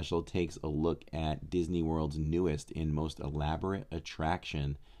 The special takes a look at Disney World's newest and most elaborate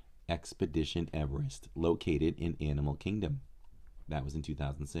attraction, Expedition Everest, located in Animal Kingdom. That was in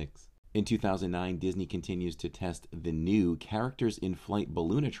 2006. In 2009, Disney continues to test the new Characters in Flight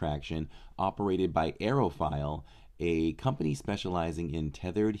balloon attraction operated by Aerophile, a company specializing in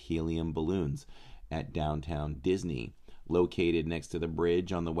tethered helium balloons, at Downtown Disney. Located next to the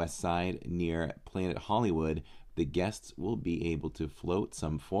bridge on the west side near Planet Hollywood, the guests will be able to float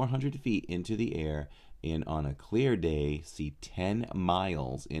some 400 feet into the air and on a clear day see 10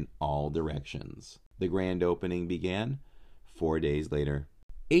 miles in all directions. The grand opening began 4 days later.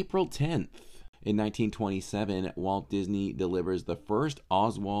 April 10th. In 1927, Walt Disney delivers the first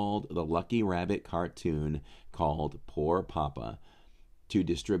Oswald the Lucky Rabbit cartoon called Poor Papa to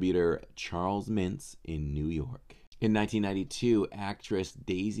distributor Charles Mintz in New York. In 1992, actress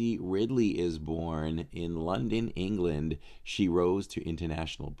Daisy Ridley is born in London, England. She rose to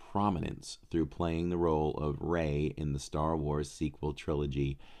international prominence through playing the role of Rey in the Star Wars sequel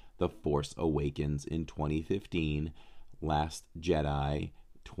trilogy, The Force Awakens in 2015, Last Jedi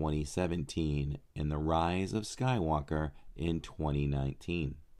 2017, and The Rise of Skywalker in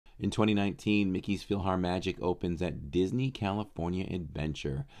 2019. In 2019, Mickey's PhilharMagic opens at Disney California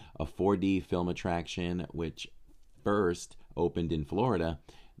Adventure, a 4D film attraction which first opened in Florida.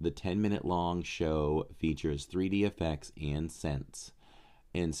 The 10-minute-long show features 3D effects and scents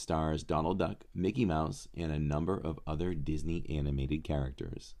and stars Donald Duck, Mickey Mouse, and a number of other Disney animated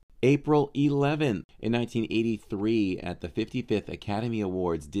characters. April 11th. In 1983, at the 55th Academy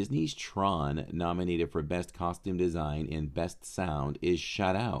Awards, Disney's Tron, nominated for Best Costume Design and Best Sound, is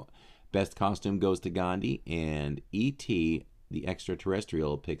shut out. Best Costume goes to Gandhi, and E.T. the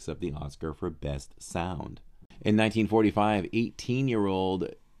Extraterrestrial picks up the Oscar for Best Sound. In 1945, 18-year-old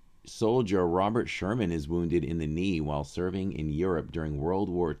soldier Robert Sherman is wounded in the knee while serving in Europe during World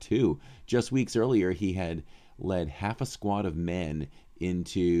War II. Just weeks earlier, he had led half a squad of men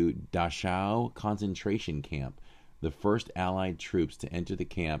into Dachau concentration camp, the first Allied troops to enter the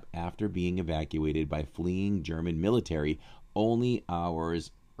camp after being evacuated by fleeing German military only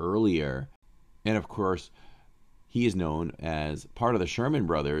hours earlier. And of course, he is known as part of the Sherman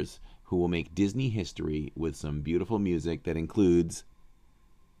Brothers, who will make Disney history with some beautiful music that includes,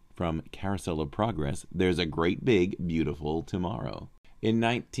 from Carousel of Progress, There's a Great Big Beautiful Tomorrow. In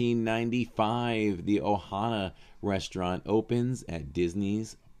 1995, the Ohana restaurant opens at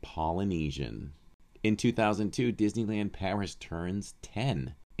Disney's Polynesian. In 2002, Disneyland Paris turns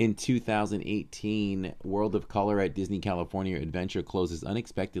 10. In 2018, World of Color at Disney California Adventure closes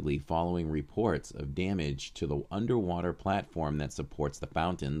unexpectedly following reports of damage to the underwater platform that supports the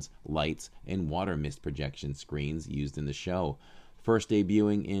fountains, lights, and water mist projection screens used in the show. First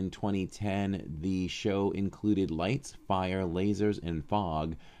debuting in 2010, the show included lights, fire, lasers, and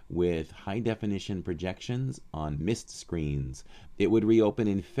fog with high-definition projections on mist screens. It would reopen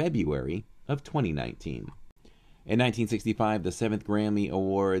in February of 2019. In 1965, the 7th Grammy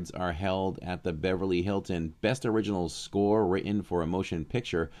Awards are held at the Beverly Hilton. Best Original Score written for a motion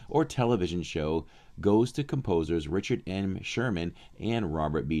picture or television show goes to composers Richard M. Sherman and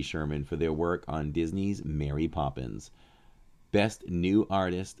Robert B. Sherman for their work on Disney's Mary Poppins. Best New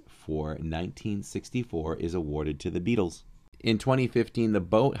Artist for 1964 is awarded to the Beatles. In 2015, the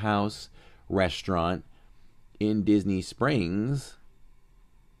Boathouse restaurant in Disney Springs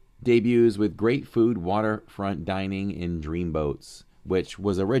debuts with great food, waterfront dining, and dreamboats, which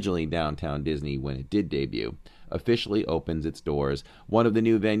was originally Downtown Disney when it did debut, officially opens its doors. One of the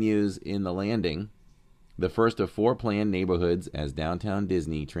new venues in the Landing, the first of 4 planned neighborhoods as Downtown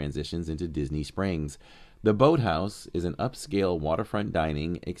Disney transitions into Disney Springs. The Boathouse is an upscale waterfront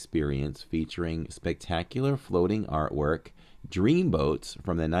dining experience featuring spectacular floating artwork, dreamboats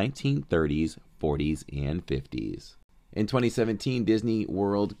from the 1930s, 40s, and 50s. In 2017, Disney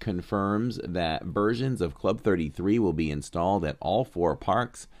World confirms that versions of Club 33 will be installed at all 4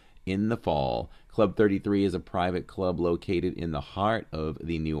 parks in the fall. Club 33 is a private club located in the heart of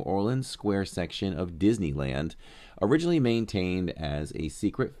the New Orleans Square section of Disneyland, originally maintained as a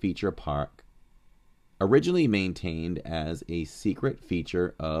secret feature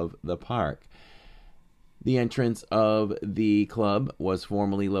of the park. The entrance of the club was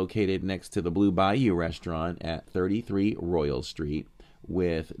formerly located next to the Blue Bayou restaurant at 33 Royal Street,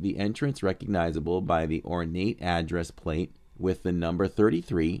 with the entrance recognizable by the ornate address plate with the number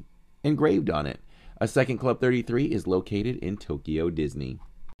 33 engraved on it. A second Club 33 is located in Tokyo Disney.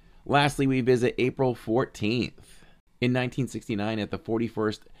 Lastly, we visit April 14th. In 1969, at the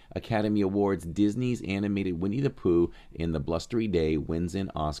 41st Academy Awards, Disney's animated Winnie the Pooh in the Blustery Day wins an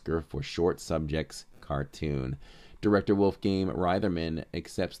Oscar for Short Subjects Cartoon. Director Wolfgang Reitherman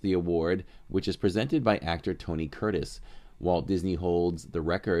accepts the award, which is presented by actor Tony Curtis. Walt Disney holds the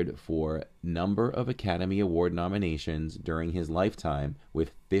record for number of Academy Award nominations during his lifetime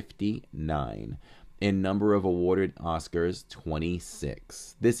with 59. In number of awarded Oscars,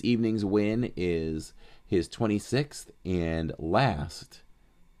 26. This evening's win is his 26th and last,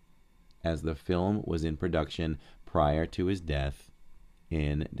 as the film was in production prior to his death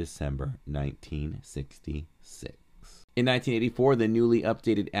in December 1966. In 1984, the newly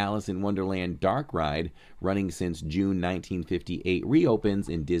updated Alice in Wonderland Dark Ride, running since June 1958, reopens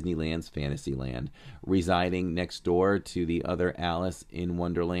in Disneyland's Fantasyland. Residing next door to the other Alice in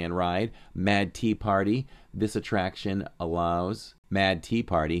Wonderland ride, Mad Tea Party, this attraction follows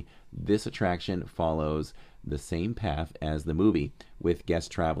the same path as the movie, with guests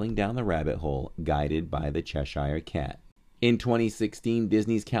traveling down the rabbit hole guided by the Cheshire Cat. In 2016,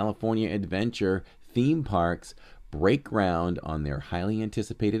 Disney's California Adventure theme parks break ground on their highly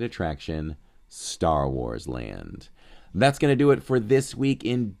anticipated attraction, Star Wars Land. That's going to do it for this week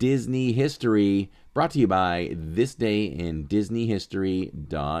in Disney history, brought to you by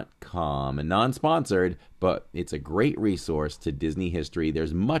thisdayindisneyhistory.com. Non-sponsored, but it's a great resource to Disney history.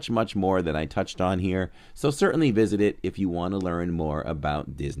 There's much, much more that I touched on here, so certainly visit it if you want to learn more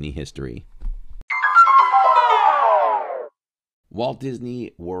about Disney history. Walt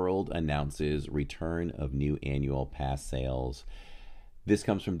Disney World announces return of new annual pass sales. This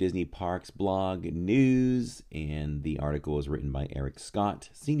comes from Disney Parks blog news, and the article was written by Eric Scott,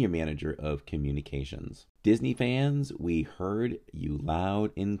 Senior Manager of Communications. Disney fans, we heard you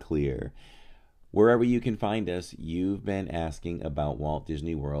loud and clear. Wherever you can find us, you've been asking about Walt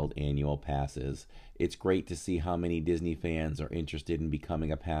Disney World annual passes. It's great to see how many Disney fans are interested in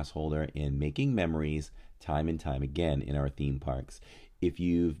becoming a pass holder and making memories time and time again in our theme parks. If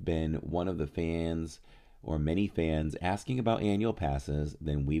you've been one of the fans or many fans asking about annual passes,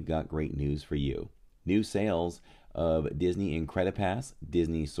 then we've got great news for you. New sales of Disney Incredipass,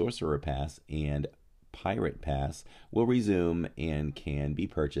 Disney Sorcerer Pass, and Pirate Pass will resume and can be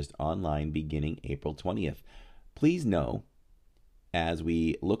purchased online beginning April 20th. Please know, as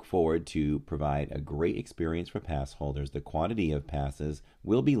we look forward to provide a great experience for pass holders, the quantity of passes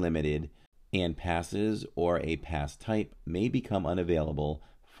will be limited, and passes or a pass type may become unavailable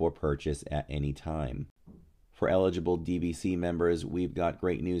for purchase at any time. For eligible DVC members, we've got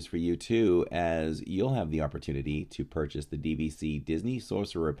great news for you too, as you'll have the opportunity to purchase the DVC Disney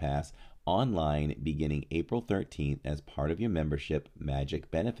Sorcerer Pass online beginning April 13th as part of your membership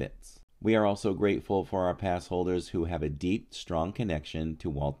Magic benefits. We are also grateful for our pass holders who have a deep, strong connection to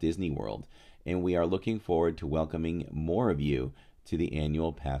Walt Disney World, and we are looking forward to welcoming more of you to the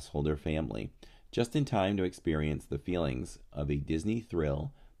annual pass holder family, just in time to experience the feelings of a Disney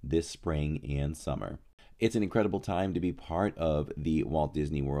thrill this spring and summer. It's an incredible time to be part of the Walt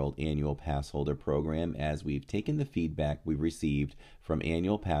Disney World Annual Pass Holder Program, as we've taken the feedback we've received from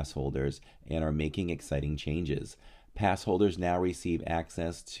annual pass holders and are making exciting changes. Pass holders now receive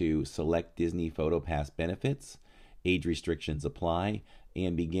access to select Disney PhotoPass benefits, age restrictions apply,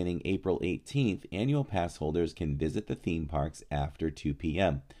 and beginning April 18th, annual pass holders can visit the theme parks after 2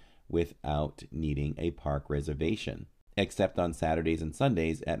 p.m. without needing a park reservation, except on Saturdays and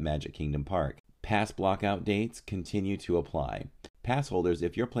Sundays at Magic Kingdom Park. Pass blockout dates continue to apply. Pass holders,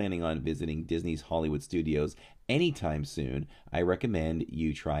 if you're planning on visiting Disney's Hollywood Studios anytime soon, I recommend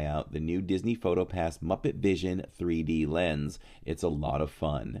you try out the new Disney PhotoPass Muppet Vision 3D lens. It's a lot of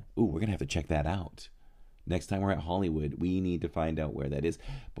fun. Ooh, we're going to have to check that out. Next time we're at Hollywood, we need to find out where that is,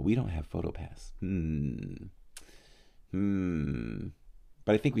 but we don't have PhotoPass.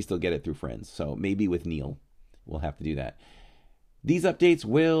 But I think we still get it through friends, so maybe with Neil, we'll have to do that. These updates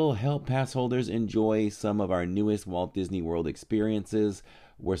will help pass holders enjoy some of our newest Walt Disney World experiences.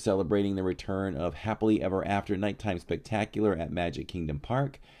 We're celebrating the return of Happily Ever After Nighttime Spectacular at Magic Kingdom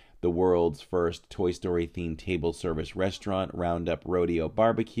Park, the world's first Toy Story themed table service restaurant, Roundup Rodeo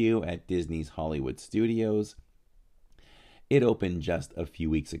Barbecue at Disney's Hollywood Studios. It opened just a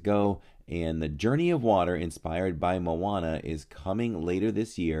few weeks ago, and the Journey of Water inspired by Moana is coming later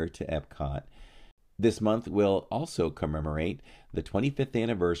this year to Epcot. This month will also commemorate the 25th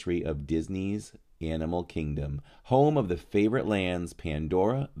anniversary of Disney's Animal Kingdom, home of the favorite lands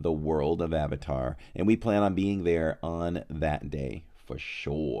Pandora, the world of Avatar, and we plan on being there on that day for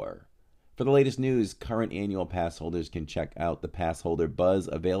sure. For the latest news, current annual pass holders can check out the pass holder buzz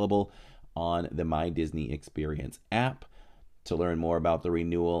available on the My Disney Experience app. To learn more about the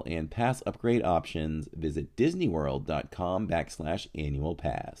renewal and pass upgrade options, visit disneyworld.com/annual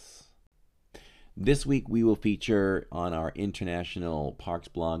pass. This week we will feature on our International Parks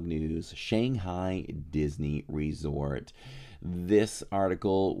blog news, Shanghai Disney Resort. This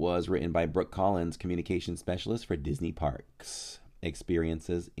article was written by Brooke Collins, Communications Specialist for Disney Parks,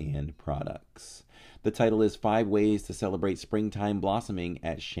 Experiences and Products. The title is 5 Ways to Celebrate Springtime Blossoming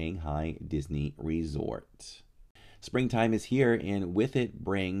at Shanghai Disney Resort. Springtime is here, and with it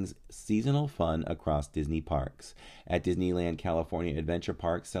brings seasonal fun across Disney parks. At Disneyland California Adventure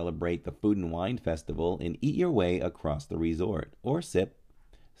Park, celebrate the Food and Wine Festival and eat your way across the resort, or sip,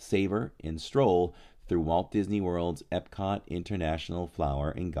 savor, and stroll through Walt Disney World's Epcot International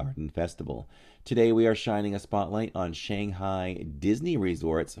Flower and Garden Festival. Today we are shining a spotlight on Shanghai Disney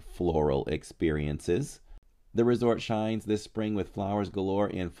Resort's floral experiences. The resort shines this spring with flowers galore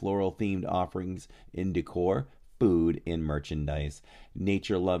and floral-themed offerings in decor, food, and merchandise.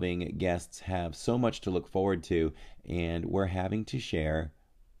 Nature-loving guests have so much to look forward to, and we're having to share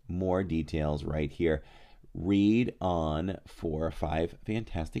more details right here. Read on for 5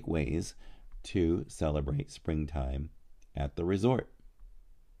 fantastic ways to celebrate springtime at the resort.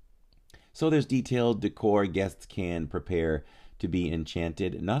 So there's detailed decor. Guests can prepare to be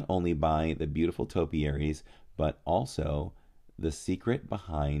enchanted not only by the beautiful topiaries, but also the secret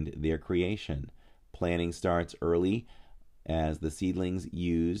behind their creation. Planning starts early, as the seedlings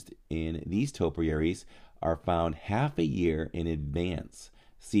used in these topiaries are found half a year in advance.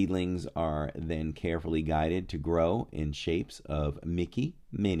 Seedlings are then carefully guided to grow in shapes of Mickey,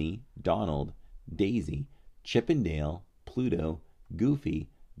 Minnie, Donald, Daisy, Chip and Dale, Pluto,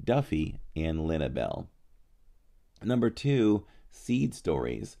 Goofy, Duffy, and Linnabelle. Number 2, seed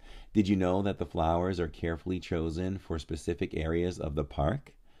stories. Did you know that the flowers are carefully chosen for specific areas of the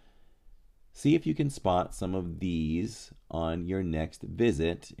park? See if you can spot some of these on your next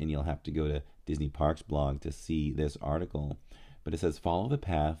visit, and you'll have to go to Disney Parks blog to see this article. But it says, follow the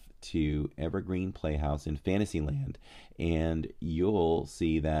path to Evergreen Playhouse in Fantasyland, and you'll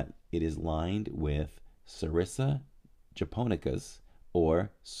see that it is lined with Sarissa japonicas, or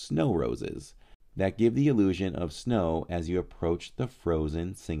snow roses, that give the illusion of snow as you approach the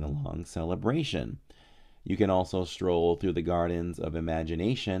Frozen sing-along celebration. You can also stroll through the Gardens of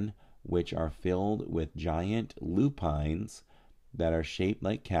Imagination, which are filled with giant lupines that are shaped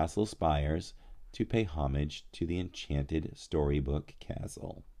like castle spires, to pay homage to the enchanted storybook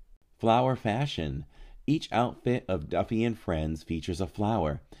castle. Flower fashion. Each outfit of Duffy and Friends features a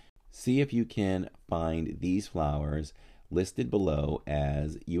flower. See if you can find these flowers listed below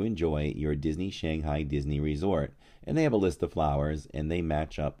as you enjoy your Disney Shanghai Disney Resort. And they have a list of flowers, and they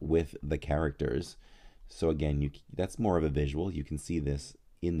match up with the characters. So again, that's more of a visual. You can see this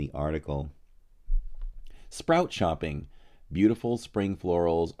in the article. Sprout shopping. Beautiful spring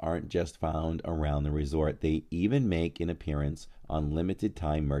florals aren't just found around the resort. They even make an appearance on limited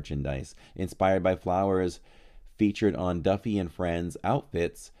time merchandise. Inspired by flowers featured on Duffy and Friends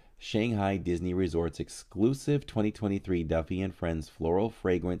outfits, Shanghai Disney Resort's exclusive 2023 Duffy and Friends Floral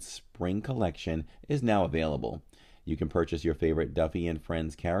Fragrance Spring Collection is now available. You can purchase your favorite Duffy and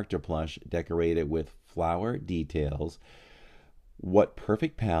Friends character plush decorated with flower details. What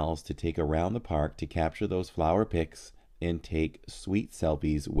perfect pals to take around the park to capture those flower pics and take sweet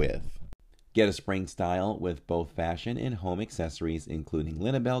selfies with. Get a spring style with both fashion and home accessories, including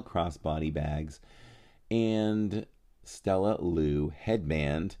Linnabelle crossbody bags and Stella Lou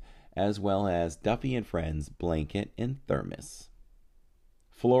headband, as well as Duffy and Friends blanket and thermos.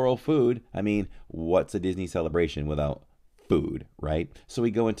 Floral food. I mean, what's a Disney celebration without food, right? So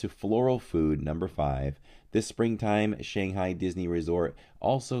we go into floral food, number 5. This springtime, Shanghai Disney Resort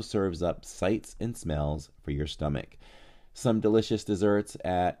also serves up sights and smells for your stomach. Some delicious desserts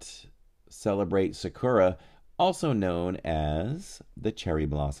at Celebrate Sakura, also known as the Cherry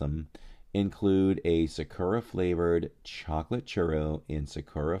Blossom, include a Sakura-flavored chocolate churro and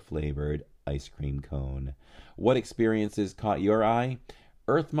Sakura-flavored ice cream cone. What experiences caught your eye?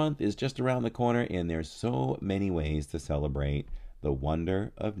 Earth Month is just around the corner, and there's so many ways to celebrate the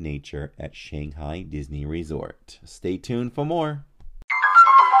wonder of nature at Shanghai Disney Resort. Stay tuned for more.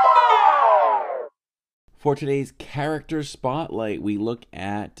 For today's character spotlight, we look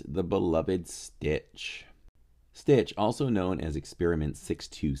at the beloved Stitch. Stitch, also known as Experiment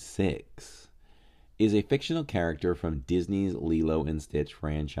 626, is a fictional character from Disney's Lilo and Stitch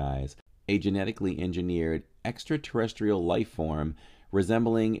franchise, a genetically engineered extraterrestrial life form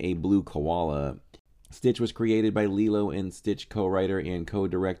resembling a blue koala. Stitch was created by Lilo and Stitch co-writer and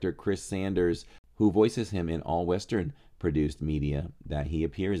co-director Chris Sanders, who voices him in all Western-produced media that he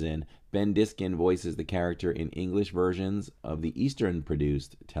appears in. Ben Diskin voices the character in English versions of the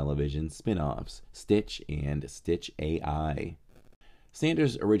Eastern-produced television spin-offs, Stitch and Stitch AI.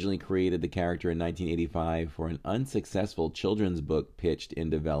 Sanders originally created the character in 1985 for an unsuccessful children's book pitched and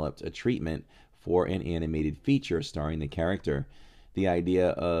developed a treatment for an animated feature starring the character. The idea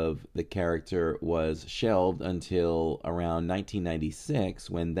of the character was shelved until around 1996,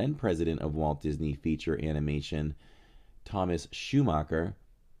 when then president of Walt Disney Feature Animation, Thomas Schumacher,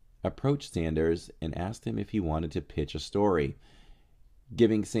 approached Sanders and asked him if he wanted to pitch a story,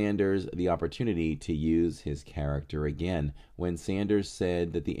 giving Sanders the opportunity to use his character again. When Sanders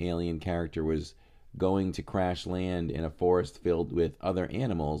said that the alien character was Going to crash land in a forest filled with other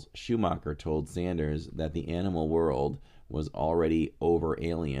animals, Schumacher told Sanders that the animal world was already over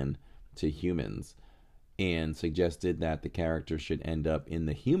alien to humans, and suggested that the character should end up in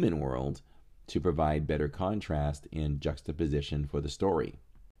the human world to provide better contrast and juxtaposition for the story.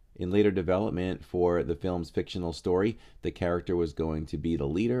 In later development for the film's fictional story, the character was going to be the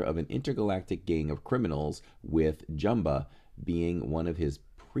leader of an intergalactic gang of criminals, with Jumba being one of his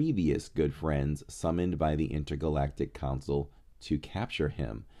previous good friends summoned by the Intergalactic Council to capture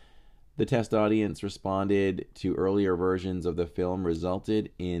him. The test audience responded to earlier versions of the film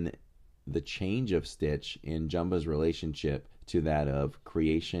resulted in the change of Stitch and Jumba's relationship to that of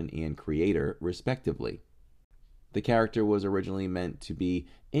creation and creator, respectively. The character was originally meant to be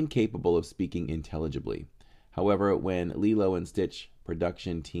incapable of speaking intelligibly. However, when Lilo and Stitch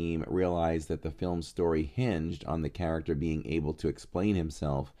production team realized that the film's story hinged on the character being able to explain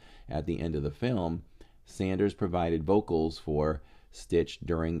himself at the end of the film, Sanders provided vocals for Stitch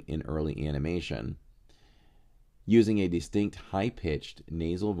during an early animation, using a distinct high-pitched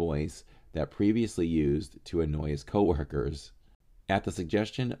nasal voice that previously used to annoy his co-workers. At the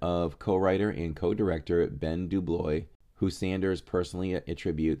suggestion of co-writer and co-director Ben Dublois, who Sanders personally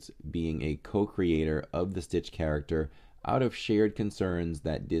attributes being a co-creator of the Stitch character out of shared concerns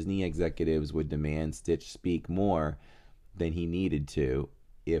that Disney executives would demand Stitch speak more than he needed to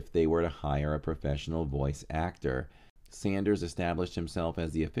if they were to hire a professional voice actor, Sanders established himself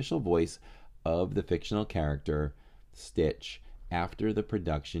as the official voice of the fictional character Stitch after the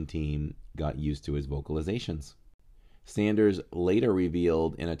production team got used to his vocalizations. Sanders later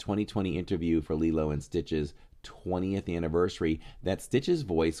revealed in a 2020 interview for Lilo and Stitch's 20th anniversary that Stitch's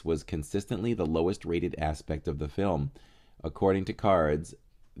voice was consistently the lowest rated aspect of the film, according to cards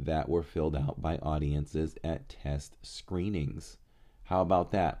that were filled out by audiences at test screenings. How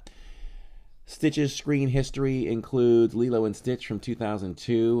about that? Stitch's screen history includes Lilo and Stitch from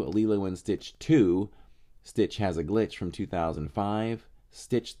 2002, Lilo and Stitch 2, Stitch Has a Glitch from 2005,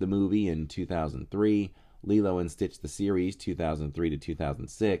 Stitch the Movie in 2003, Lilo and Stitch the Series 2003 to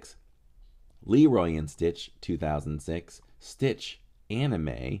 2006, Leroy and Stitch 2006, Stitch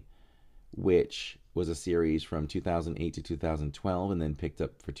Anime, which was a series from 2008 to 2012 and then picked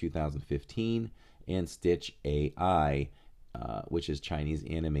up for 2015, and Stitch AI, which is Chinese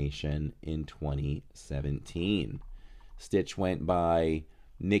animation, in 2017. Stitch went by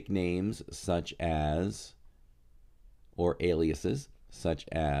nicknames such as, or aliases, such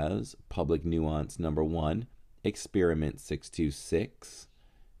as Public Nuance Number 1, Experiment 626,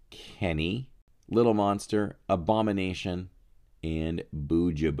 Kenny, Little Monster, Abomination, and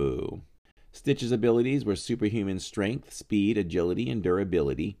Boojaboo. Stitch's abilities were superhuman strength, speed, agility, and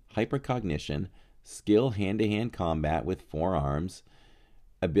durability, hypercognition, skill hand-to-hand combat with 4 arms,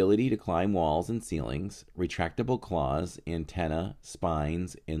 ability to climb walls and ceilings, retractable claws, antenna,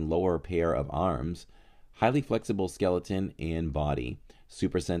 spines, and lower pair of arms, highly flexible skeleton and body,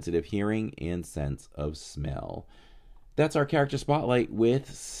 super sensitive hearing, and sense of smell. That's our character spotlight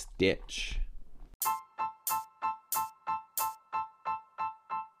with Stitch.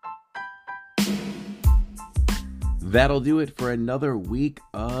 That'll do it for another week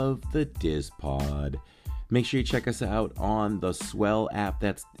of the DIZ Pod. Make sure you check us out on the Swell app.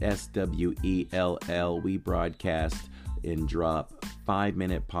 That's SWELL. We broadcast and drop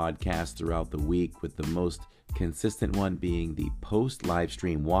 5-minute podcasts throughout the week, with the most consistent one being the post-live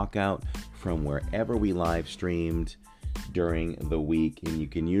stream walkout from wherever we live streamed during the week. And you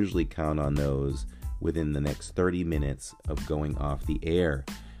can usually count on those within the next 30 minutes of going off the air.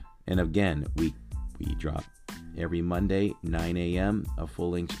 And again, we drop every Monday, 9 a.m., a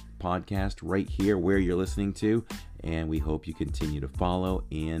full-length podcast right here where you're listening to, and we hope you continue to follow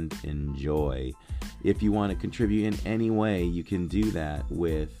and enjoy. If you want to contribute in any way, you can do that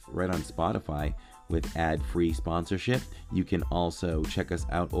right on Spotify with ad-free sponsorship. You can also check us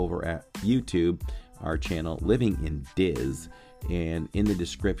out over at YouTube, our channel Living in DIZ, and in the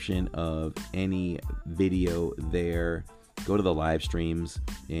description of any video there, go to the live streams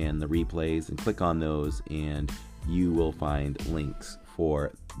and the replays and click on those, and you will find links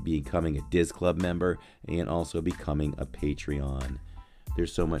for becoming a DIZ Club member and also becoming a Patreon.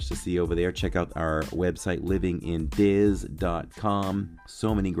 There's so much to see over there. Check out our website, livingindiz.com.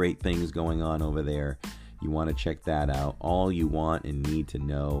 So many great things going on over there. You want to check that out. All you want and need to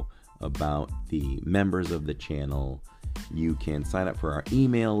know about the members of the channel. You can sign up for our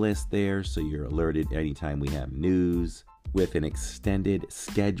email list there so you're alerted anytime we have news. with an extended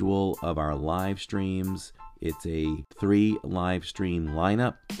schedule of our live streams. It's a 3 live stream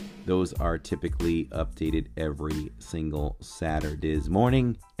lineup. Those are typically updated every single Saturday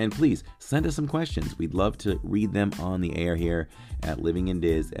morning. And please send us some questions. We'd love to read them on the air here at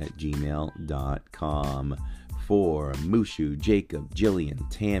livingindiz@gmail.com. For Mushu, Jacob, Jillian,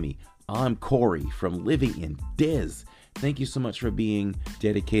 Tammy, I'm Corey from Living in Diz. Thank you so much for being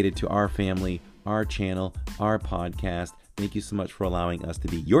dedicated to our family, our channel, our podcast. Thank you so much for allowing us to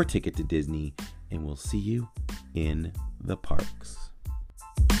be your ticket to Disney, and we'll see you in the parks.